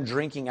of them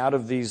drinking out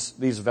of these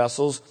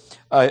vessels,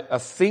 a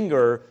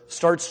finger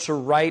starts to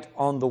write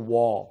on the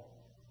wall.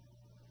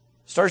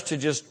 Starts to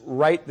just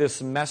write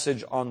this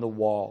message on the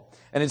wall.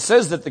 And it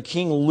says that the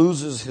king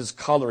loses his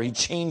color. He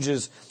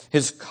changes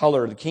his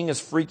color. The king is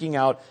freaking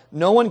out.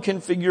 No one can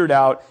figure it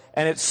out.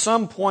 And at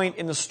some point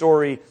in the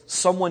story,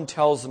 someone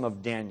tells them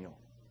of Daniel.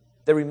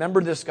 They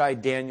remember this guy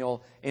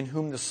Daniel in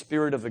whom the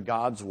spirit of the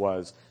gods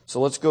was.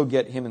 So let's go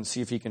get him and see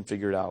if he can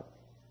figure it out.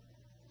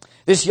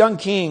 This young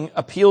king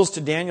appeals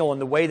to Daniel in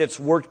the way that's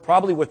worked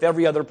probably with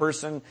every other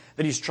person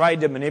that he's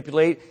tried to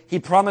manipulate. He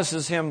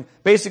promises him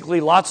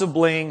basically lots of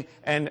bling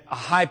and a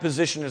high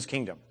position in his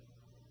kingdom.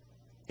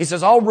 He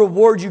says, I'll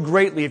reward you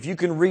greatly if you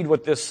can read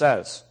what this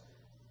says.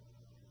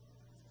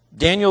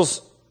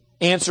 Daniel's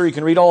answer, you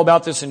can read all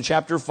about this in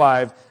chapter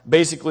 5,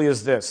 basically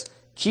is this.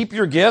 Keep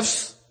your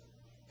gifts.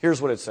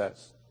 Here's what it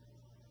says.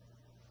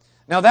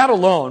 Now that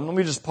alone, let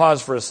me just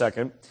pause for a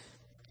second.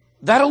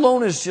 That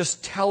alone is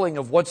just telling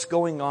of what's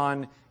going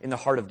on in the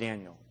heart of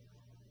Daniel.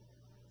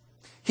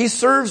 He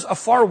serves a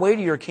far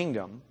weightier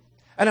kingdom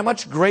and a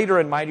much greater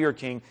and mightier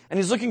king, and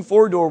he's looking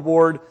forward to a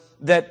reward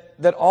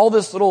that all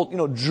this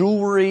little,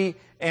 jewelry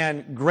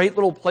and great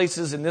little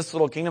places in this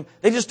little kingdom,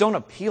 they just don't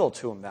appeal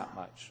to him that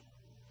much.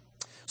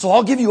 So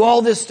I'll give you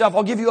all this stuff.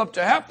 I'll give you up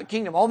to half the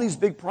kingdom, all these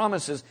big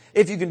promises,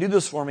 if you can do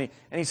this for me.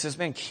 And he says,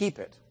 man, keep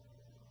it.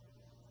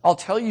 I'll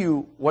tell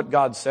you what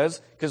God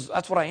says, because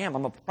that's what I am.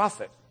 I'm a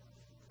prophet.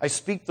 I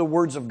speak the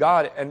words of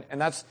God, and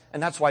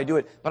that's why I do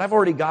it. But I've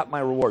already got my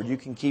reward. You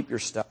can keep your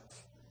stuff.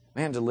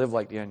 Man, to live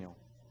like Daniel.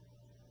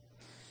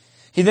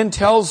 He then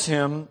tells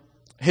him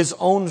his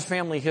own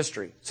family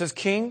history. He says,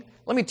 King,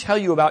 let me tell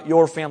you about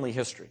your family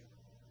history.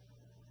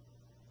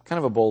 Kind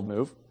of a bold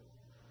move.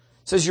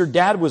 It says, your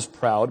dad was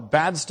proud,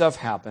 bad stuff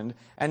happened,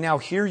 and now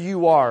here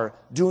you are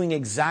doing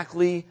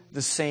exactly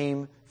the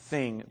same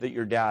thing that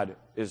your dad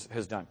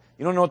has done.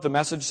 You don't know what the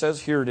message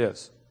says? Here it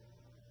is.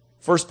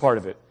 First part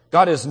of it.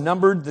 God has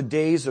numbered the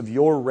days of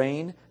your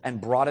reign and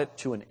brought it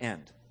to an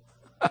end.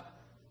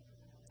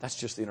 That's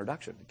just the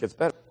introduction. It gets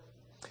better.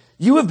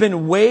 You have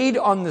been weighed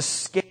on the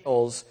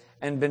scales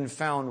and been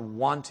found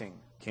wanting,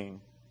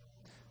 king.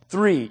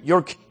 3,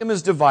 your kingdom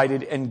is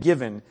divided and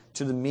given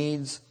to the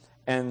Medes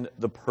and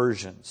the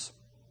Persians.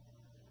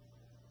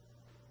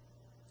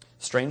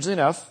 Strangely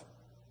enough,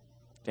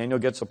 Daniel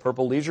gets a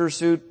purple leisure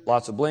suit,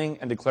 lots of bling,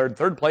 and declared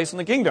 3rd place in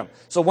the kingdom.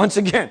 So once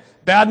again,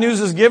 bad news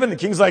is given. The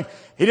king's like,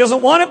 he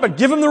doesn't want it, but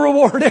give him the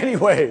reward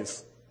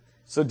anyways.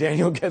 So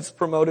Daniel gets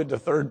promoted to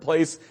 3rd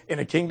place in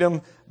a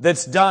kingdom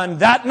that's done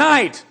that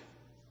night.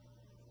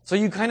 So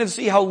you kind of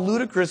see how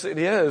ludicrous it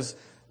is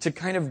to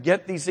kind of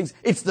get these things.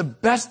 It's the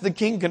best the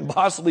king can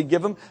possibly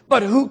give him,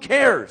 but who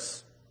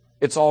cares?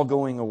 It's all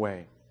going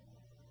away.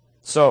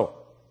 So,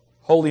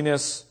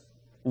 holiness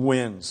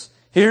wins.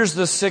 Here's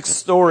the 6th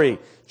story.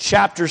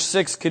 Chapter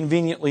 6,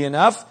 conveniently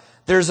enough,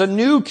 there's a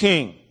new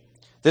king.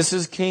 This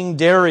is King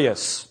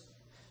Darius.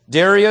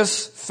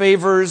 Darius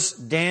favors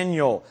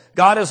Daniel.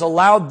 God has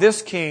allowed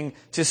this king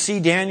to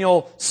see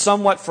Daniel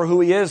somewhat for who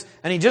he is,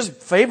 and he just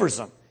favors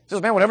him. He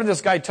says, man, whatever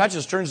this guy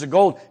touches turns to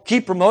gold.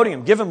 Keep promoting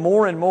him. Give him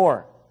more and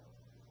more.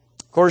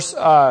 Of course,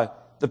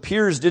 the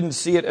peers didn't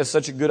see it as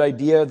such a good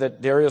idea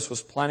that Darius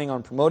was planning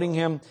on promoting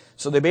him.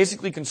 So they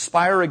basically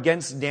conspire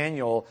against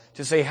Daniel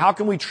to say, how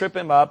can we trip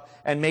him up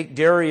and make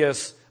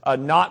Darius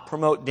not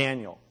promote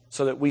Daniel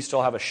so that we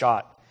still have a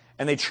shot?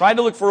 And they tried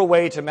to look for a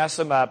way to mess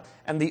him up.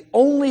 And the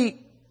only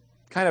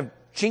kind of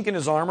chink in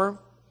his armor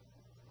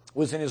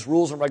was in his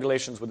rules and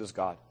regulations with his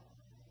God.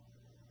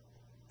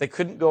 They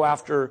couldn't go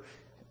after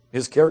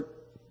his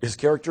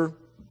character.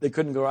 They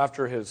couldn't go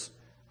after his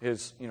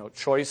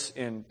choice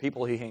in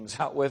people he hangs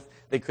out with.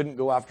 They couldn't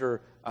go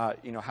after,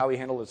 how he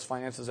handled his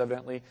finances,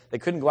 evidently. They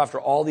couldn't go after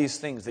all these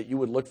things that you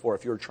would look for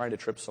if you were trying to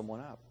trip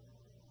someone up.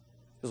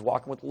 He was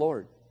walking with the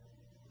Lord.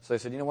 So they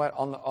said, you know what,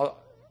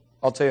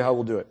 I'll tell you how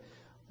we'll do it.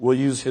 We'll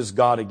use his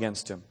God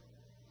against him.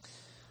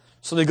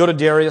 So they go to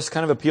Darius,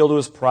 kind of appeal to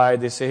his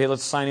pride. They say, hey,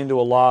 let's sign into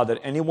a law that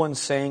anyone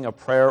saying a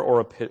prayer or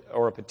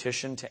a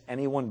petition to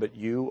anyone but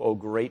you, O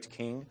great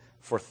king,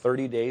 for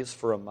 30 days,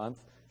 for a month,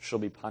 shall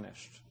be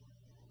punished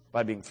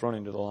by being thrown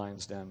into the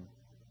lion's den.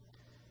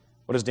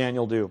 What does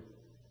Daniel do?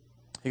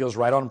 He goes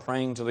right on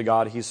praying to the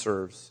God he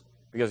serves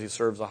because he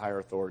serves a higher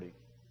authority.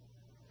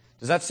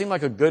 Does that seem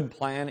like a good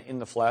plan in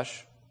the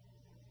flesh?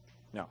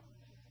 No. I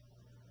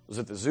was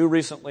at the zoo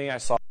recently. I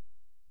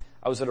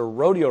was at a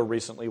rodeo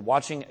recently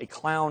watching a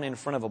clown in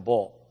front of a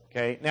bull.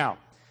 Okay? Now,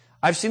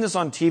 I've seen this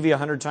on TV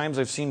 100 times.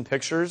 I've seen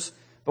pictures.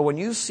 But when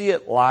you see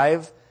it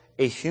live,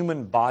 a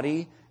human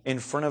body in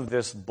front of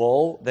this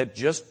bull that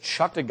just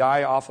chucked a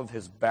guy off of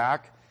his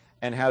back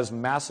and has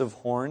massive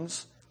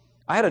horns,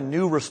 I had a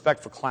new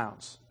respect for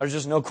clowns. There's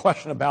just no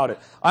question about it.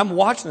 I'm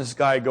watching this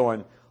guy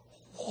going,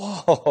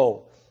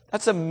 whoa,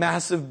 that's a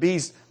massive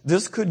beast.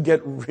 This could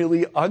get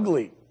really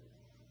ugly.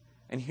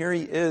 And here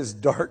he is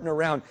darting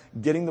around,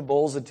 getting the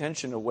bull's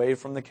attention away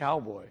from the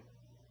cowboy.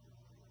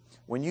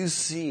 When you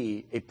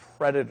see a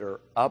predator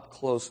up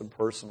close and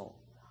personal,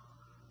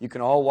 you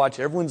can all watch.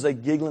 Everyone's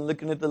like giggling,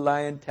 looking at the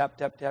lion, tap,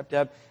 tap, tap,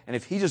 tap. And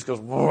if he just goes,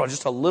 whoa,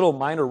 just a little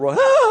minor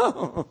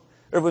roar,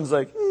 everyone's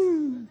like,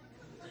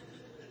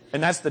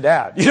 and that's the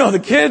dad.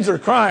 The kids are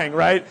crying,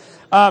 right?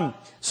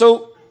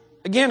 So,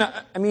 again,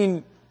 I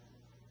mean,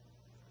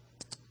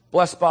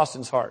 bless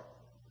Boston's heart.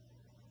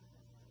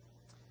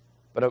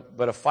 But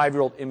a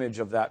 5-year-old image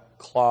of that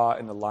claw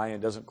and the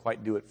lion doesn't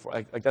quite do it for,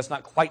 like that's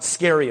not quite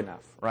scary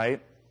enough,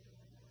 right?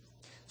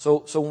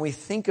 So when we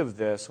think of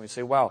this, we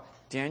say, wow,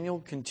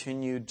 Daniel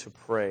continued to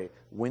pray,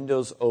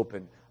 windows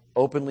open,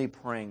 openly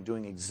praying,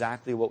 doing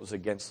exactly what was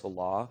against the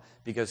law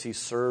because he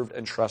served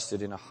and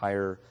trusted in a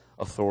higher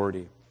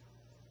authority.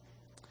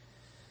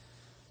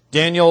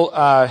 Daniel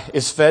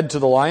is fed to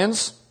the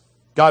lions.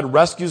 God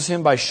rescues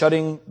him by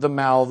shutting the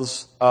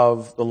mouths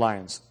of the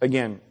lions.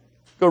 Again,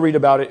 go read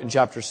about it in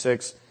chapter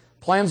 6.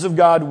 Plans of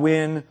God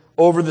win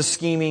over the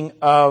scheming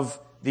of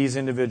these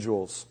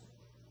individuals.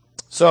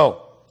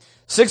 So,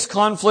 6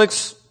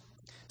 conflicts,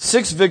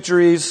 6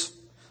 victories.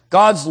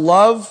 God's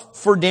love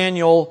for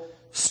Daniel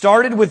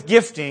started with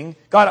gifting.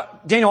 God,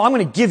 Daniel, I'm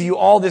going to give you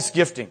all this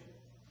gifting.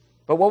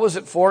 But what was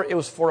it for? It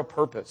was for a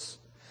purpose.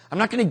 I'm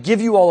not going to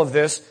give you all of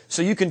this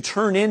so you can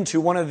turn into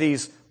one of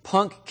these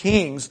punk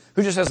kings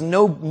who just has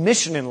no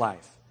mission in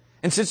life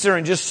and sits there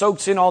and just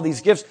soaks in all these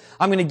gifts.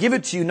 I'm going to give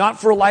it to you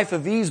not for a life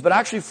of ease, but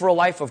actually for a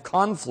life of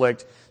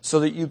conflict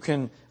so that you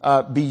can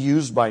be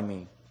used by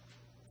me.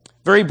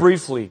 Very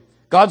briefly,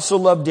 God so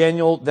loved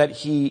Daniel that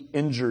he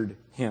injured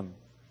him.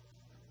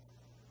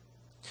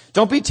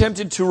 Don't be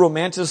tempted to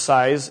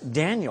romanticize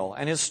Daniel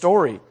and his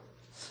story.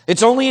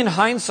 It's only in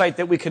hindsight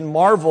that we can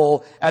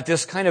marvel at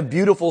this kind of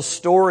beautiful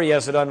story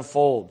as it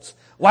unfolds.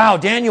 Wow,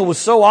 Daniel was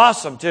so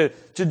awesome to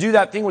do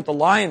that thing with the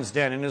lion's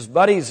den and his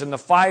buddies in the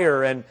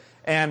fire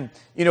and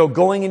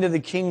going into the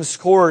king's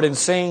court and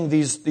saying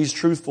these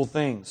truthful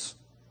things.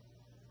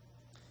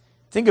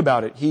 Think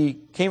about it. He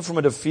came from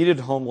a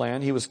defeated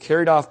homeland. He was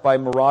carried off by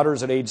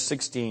marauders at age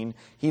 16.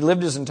 He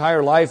lived his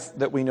entire life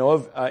that we know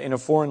of in a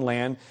foreign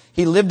land.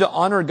 He lived to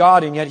honor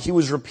God, and yet he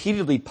was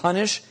repeatedly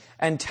punished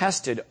and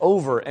tested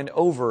over and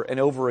over and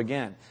over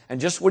again.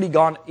 And just when he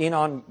gone in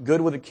on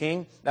good with a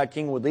king, that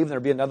king would leave and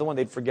there'd be another one,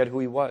 they'd forget who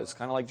he was,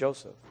 kind of like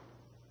Joseph.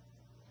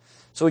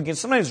 So we can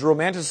sometimes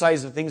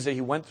romanticize the things that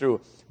he went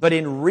through, but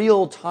in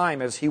real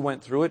time as he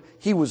went through it,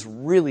 he was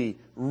really,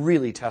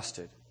 really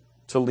tested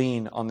to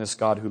lean on this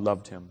God who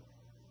loved him.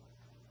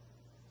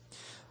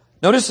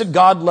 Notice that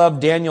God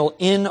loved Daniel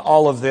in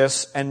all of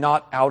this and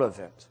not out of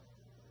it.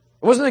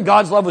 It wasn't that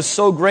God's love was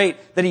so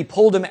great that he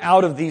pulled him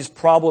out of these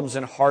problems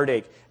and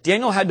heartache.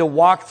 Daniel had to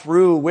walk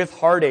through with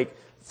heartache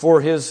for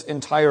his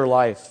entire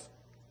life.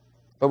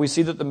 But we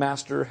see that the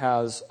Master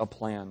has a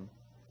plan.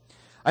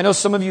 I know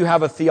some of you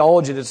have a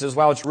theology that says,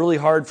 wow, it's really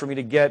hard for me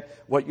to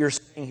get what you're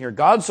saying here.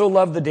 God so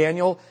loved the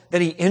Daniel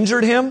that he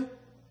injured him?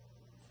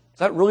 Is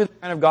that really the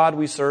kind of God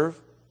we serve?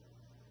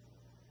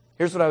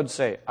 Here's what I would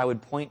say. I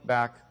would point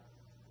back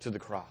to the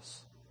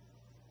cross.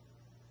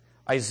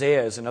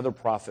 Isaiah is another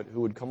prophet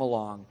who would come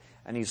along,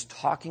 and he's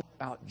talking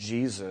about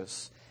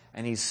Jesus,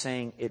 and he's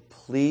saying it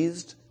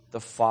pleased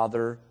the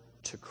Father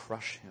to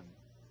crush him,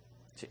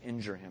 to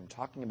injure him,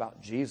 talking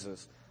about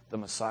Jesus, the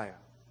Messiah.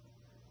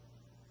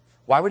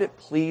 Why would it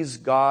please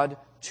God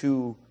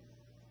to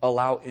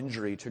allow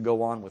injury to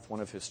go on with one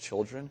of his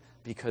children?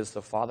 Because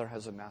the Father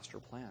has a master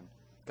plan.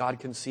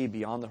 God can see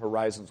beyond the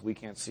horizons we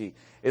can't see.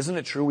 Isn't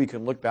it true we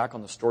can look back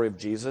on the story of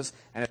Jesus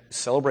and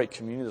celebrate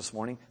communion this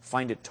morning,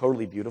 find it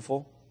totally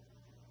beautiful?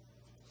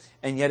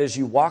 And yet as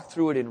you walk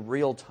through it in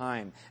real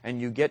time and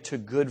you get to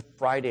Good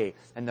Friday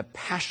and the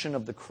passion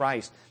of the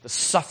Christ, the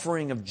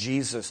suffering of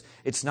Jesus,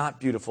 it's not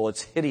beautiful,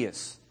 it's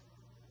hideous.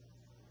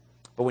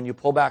 But when you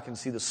pull back and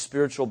see the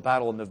spiritual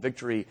battle and the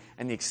victory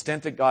and the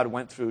extent that God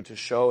went through to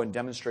show and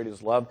demonstrate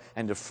his love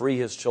and to free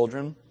his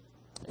children,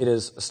 it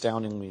is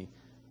astoundingly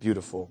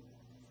beautiful.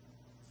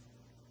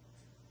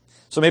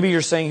 So maybe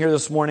you're saying here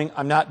this morning,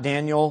 I'm not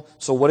Daniel,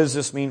 so what does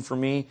this mean for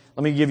me?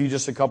 Let me give you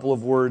just a couple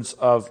of words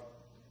of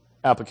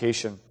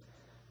application.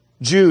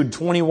 Jude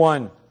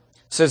 21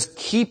 says,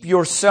 keep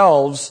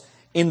yourselves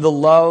in the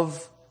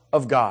love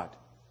of God.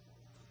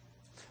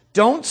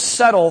 Don't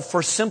settle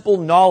for simple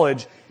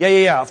knowledge.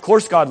 Yeah, of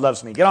course God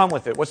loves me. Get on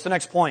with it. What's the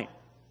next point?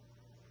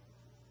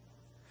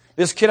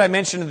 This kid I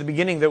mentioned at the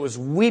beginning that was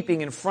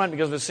weeping in front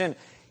because of his sin,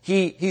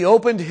 he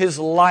opened his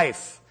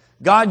life.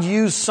 God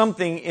used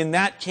something in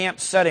that camp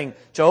setting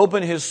to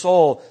open his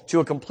soul to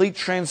a complete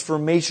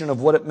transformation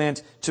of what it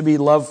meant to be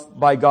loved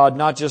by God,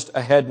 not just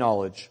a head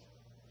knowledge.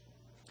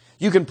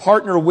 You can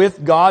partner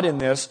with God in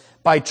this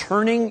by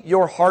turning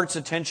your heart's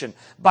attention,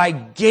 by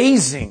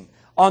gazing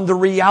on the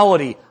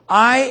reality.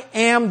 I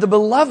am the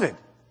beloved.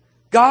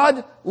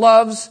 God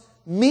loves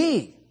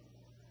me.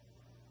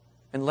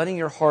 And letting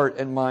your heart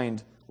and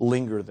mind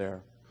linger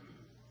there.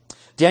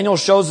 Daniel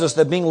shows us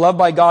that being loved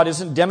by God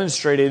isn't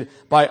demonstrated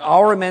by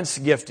our immense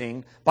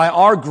gifting, by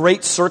our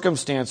great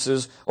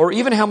circumstances, or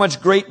even how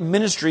much great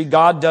ministry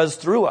God does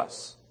through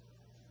us.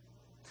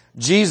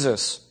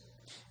 Jesus,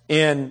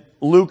 in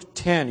Luke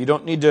 10, you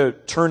don't need to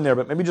turn there,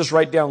 but maybe just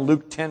write down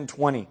Luke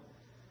 10:20.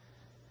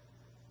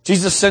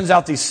 Jesus sends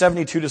out these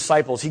 72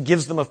 disciples. He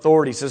gives them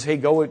authority. He says, hey,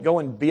 go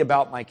and be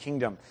about my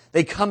kingdom.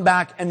 They come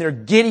back and they're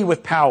giddy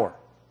with power.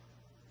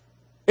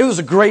 It was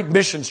a great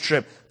missions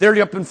trip. They're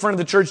up in front of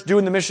the church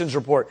doing the missions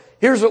report.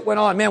 Here's what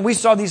went on. Man, we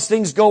saw these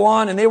things go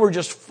on and they were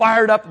just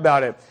fired up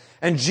about it.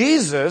 And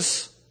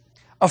Jesus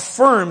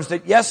affirms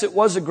that yes, it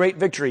was a great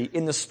victory.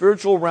 In the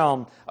spiritual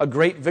realm, a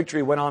great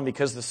victory went on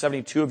because the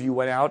 72 of you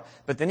went out.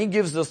 But then he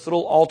gives this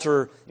little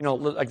altar,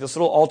 like this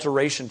little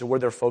alteration to where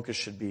their focus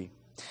should be.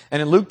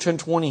 And in Luke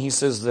 10:20, he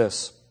says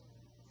this.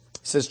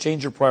 He says,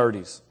 change your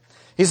priorities.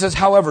 He says,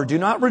 however, do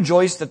not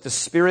rejoice that the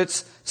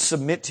spirits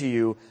submit to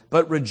you,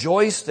 but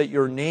rejoice that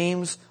your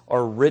names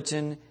are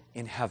written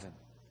in heaven.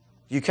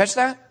 You catch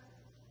that?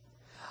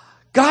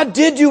 God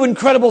did do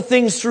incredible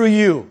things through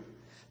you.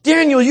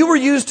 Daniel, you were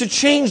used to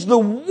change the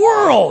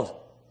world.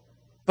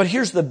 But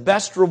here's the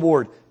best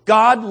reward.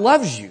 God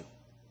loves you.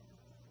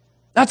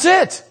 That's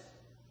it.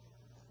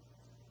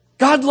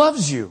 God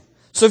loves you.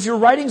 So if you're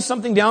writing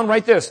something down,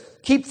 write this.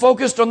 Keep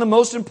focused on the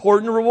most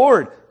important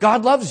reward.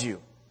 God loves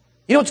you.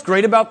 You know what's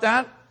great about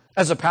that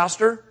as a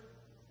pastor?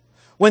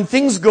 When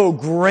things go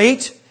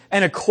great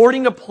and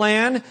according to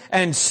plan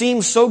and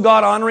seem so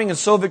God-honoring and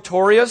so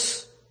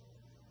victorious,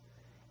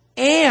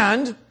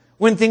 and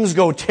when things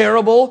go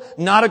terrible,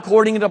 not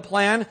according to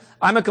plan,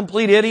 I'm a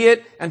complete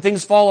idiot and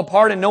things fall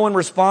apart and no one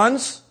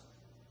responds,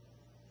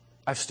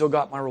 I've still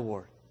got my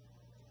reward.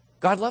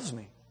 God loves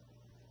me.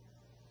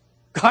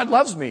 God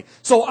loves me.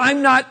 So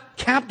I'm not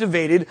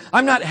captivated,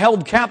 I'm not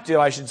held captive,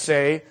 I should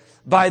say,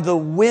 by the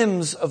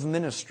whims of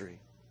ministry,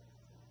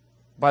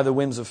 by the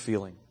whims of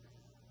feeling.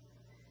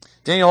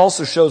 Daniel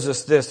also shows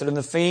us this, that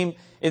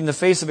in the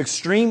face of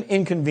extreme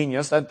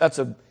inconvenience, that's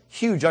a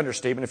huge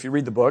understatement if you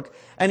read the book,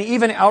 and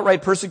even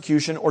outright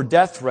persecution or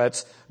death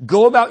threats,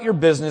 go about your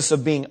business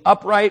of being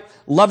upright,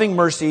 loving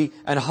mercy,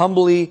 and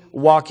humbly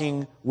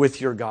walking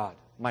with your God.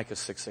 Micah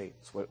 6:8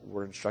 is what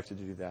we're instructed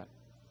to do that.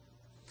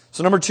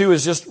 So number 2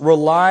 is just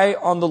rely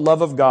on the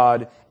love of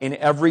God in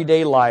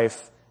everyday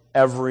life,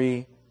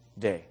 every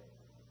day.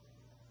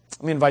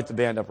 Let me invite the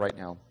band up right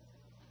now.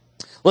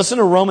 Listen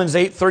to Romans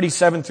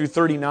 8:37 through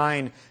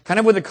 39, kind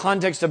of with the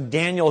context of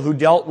Daniel who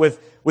dealt with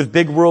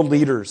big world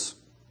leaders.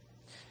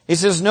 He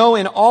says, "No,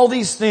 in all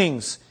these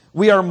things,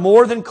 we are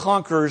more than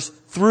conquerors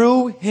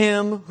through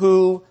Him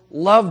who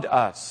loved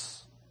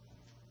us.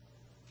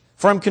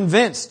 For I'm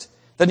convinced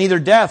that neither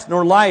death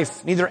nor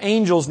life, neither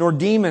angels nor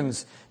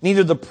demons,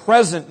 neither the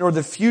present nor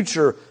the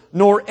future,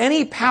 nor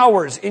any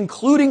powers,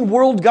 including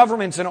world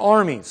governments and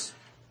armies,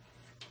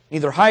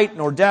 neither height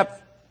nor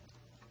depth,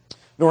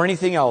 nor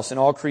anything else in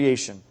all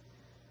creation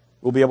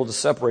will be able to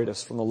separate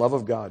us from the love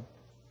of God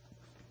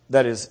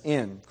that is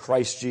in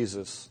Christ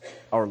Jesus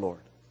our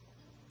Lord."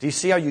 Do you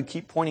see how you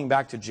keep pointing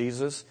back to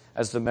Jesus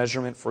as the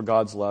measurement for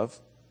God's love?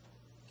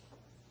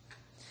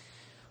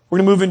 We're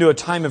going to move into a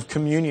time of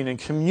communion, and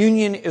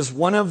communion is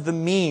one of the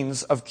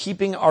means of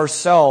keeping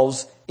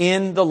ourselves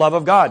in the love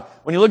of God.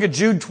 When you look at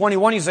Jude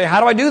 21, you say, how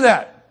do I do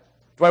that?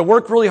 Do I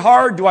work really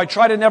hard? Do I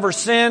try to never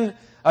sin?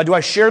 Do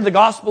I share the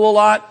gospel a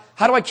lot?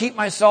 How do I keep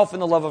myself in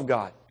the love of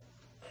God?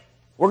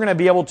 We're going to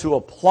be able to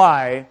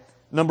apply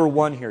number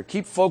 1 here.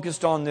 Keep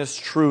focused on this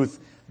truth.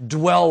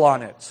 Dwell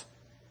on it.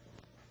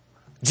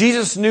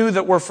 Jesus knew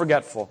that we're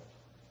forgetful.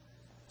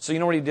 So you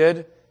know what He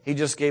did? He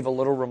just gave a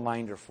little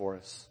reminder for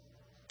us.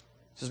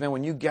 He says, man,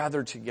 when you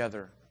gather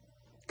together,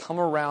 come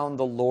around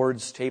the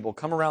Lord's table.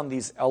 Come around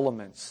these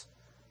elements,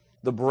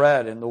 the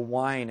bread and the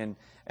wine,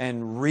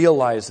 and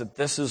realize that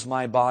this is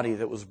my body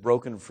that was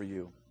broken for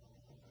you.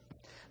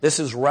 This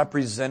is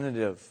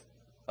representative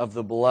of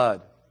the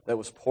blood that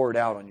was poured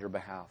out on your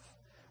behalf.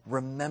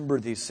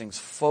 Remember these things.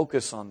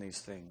 Focus on these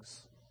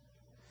things.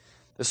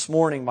 This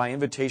morning, my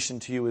invitation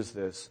to you is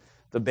this.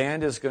 The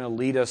band is going to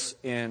lead us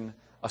in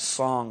a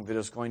song that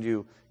is going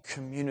to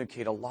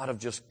communicate a lot of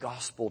just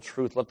gospel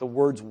truth. Let the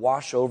words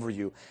wash over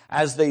you.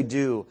 As they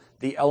do,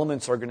 the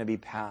elements are going to be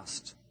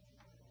passed.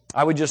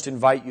 I would just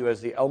invite you,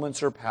 as the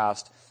elements are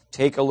passed,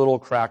 take a little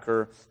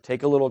cracker,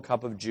 take a little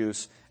cup of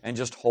juice, and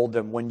just hold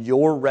them. When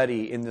you're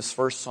ready in this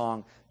first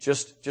song,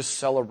 just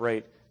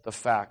celebrate the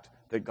fact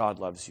that God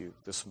loves you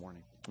this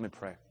morning. Let me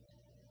pray.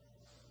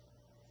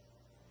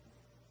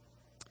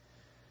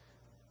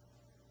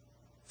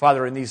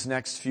 Father, in these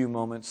next few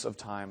moments of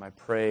time, I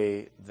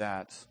pray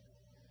that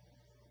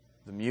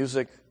the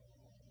music,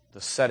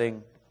 the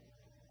setting,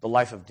 the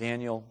life of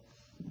Daniel,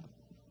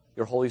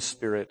 your Holy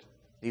Spirit,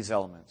 these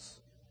elements,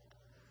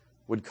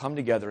 would come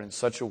together in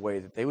such a way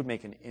that they would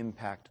make an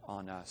impact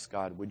on us.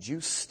 God, would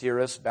you steer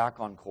us back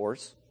on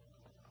course?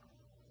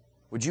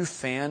 Would you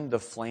fan the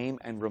flame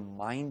and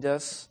remind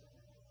us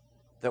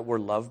that we're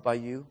loved by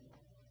you?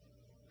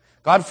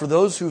 God, for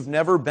those who've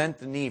never bent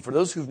the knee, for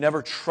those who've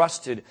never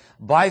trusted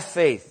by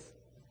faith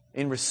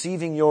in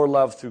receiving your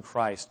love through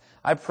Christ,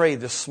 I pray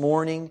this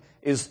morning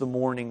is the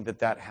morning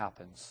that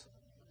happens.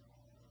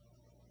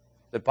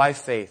 That by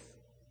faith,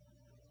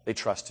 they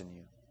trust in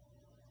you.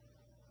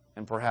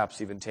 And perhaps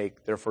even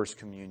take their first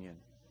communion,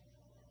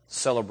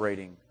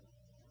 celebrating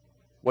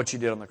what you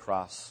did on the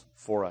cross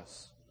for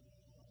us.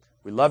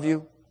 We love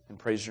you and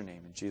praise your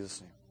name. In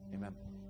Jesus' name, amen.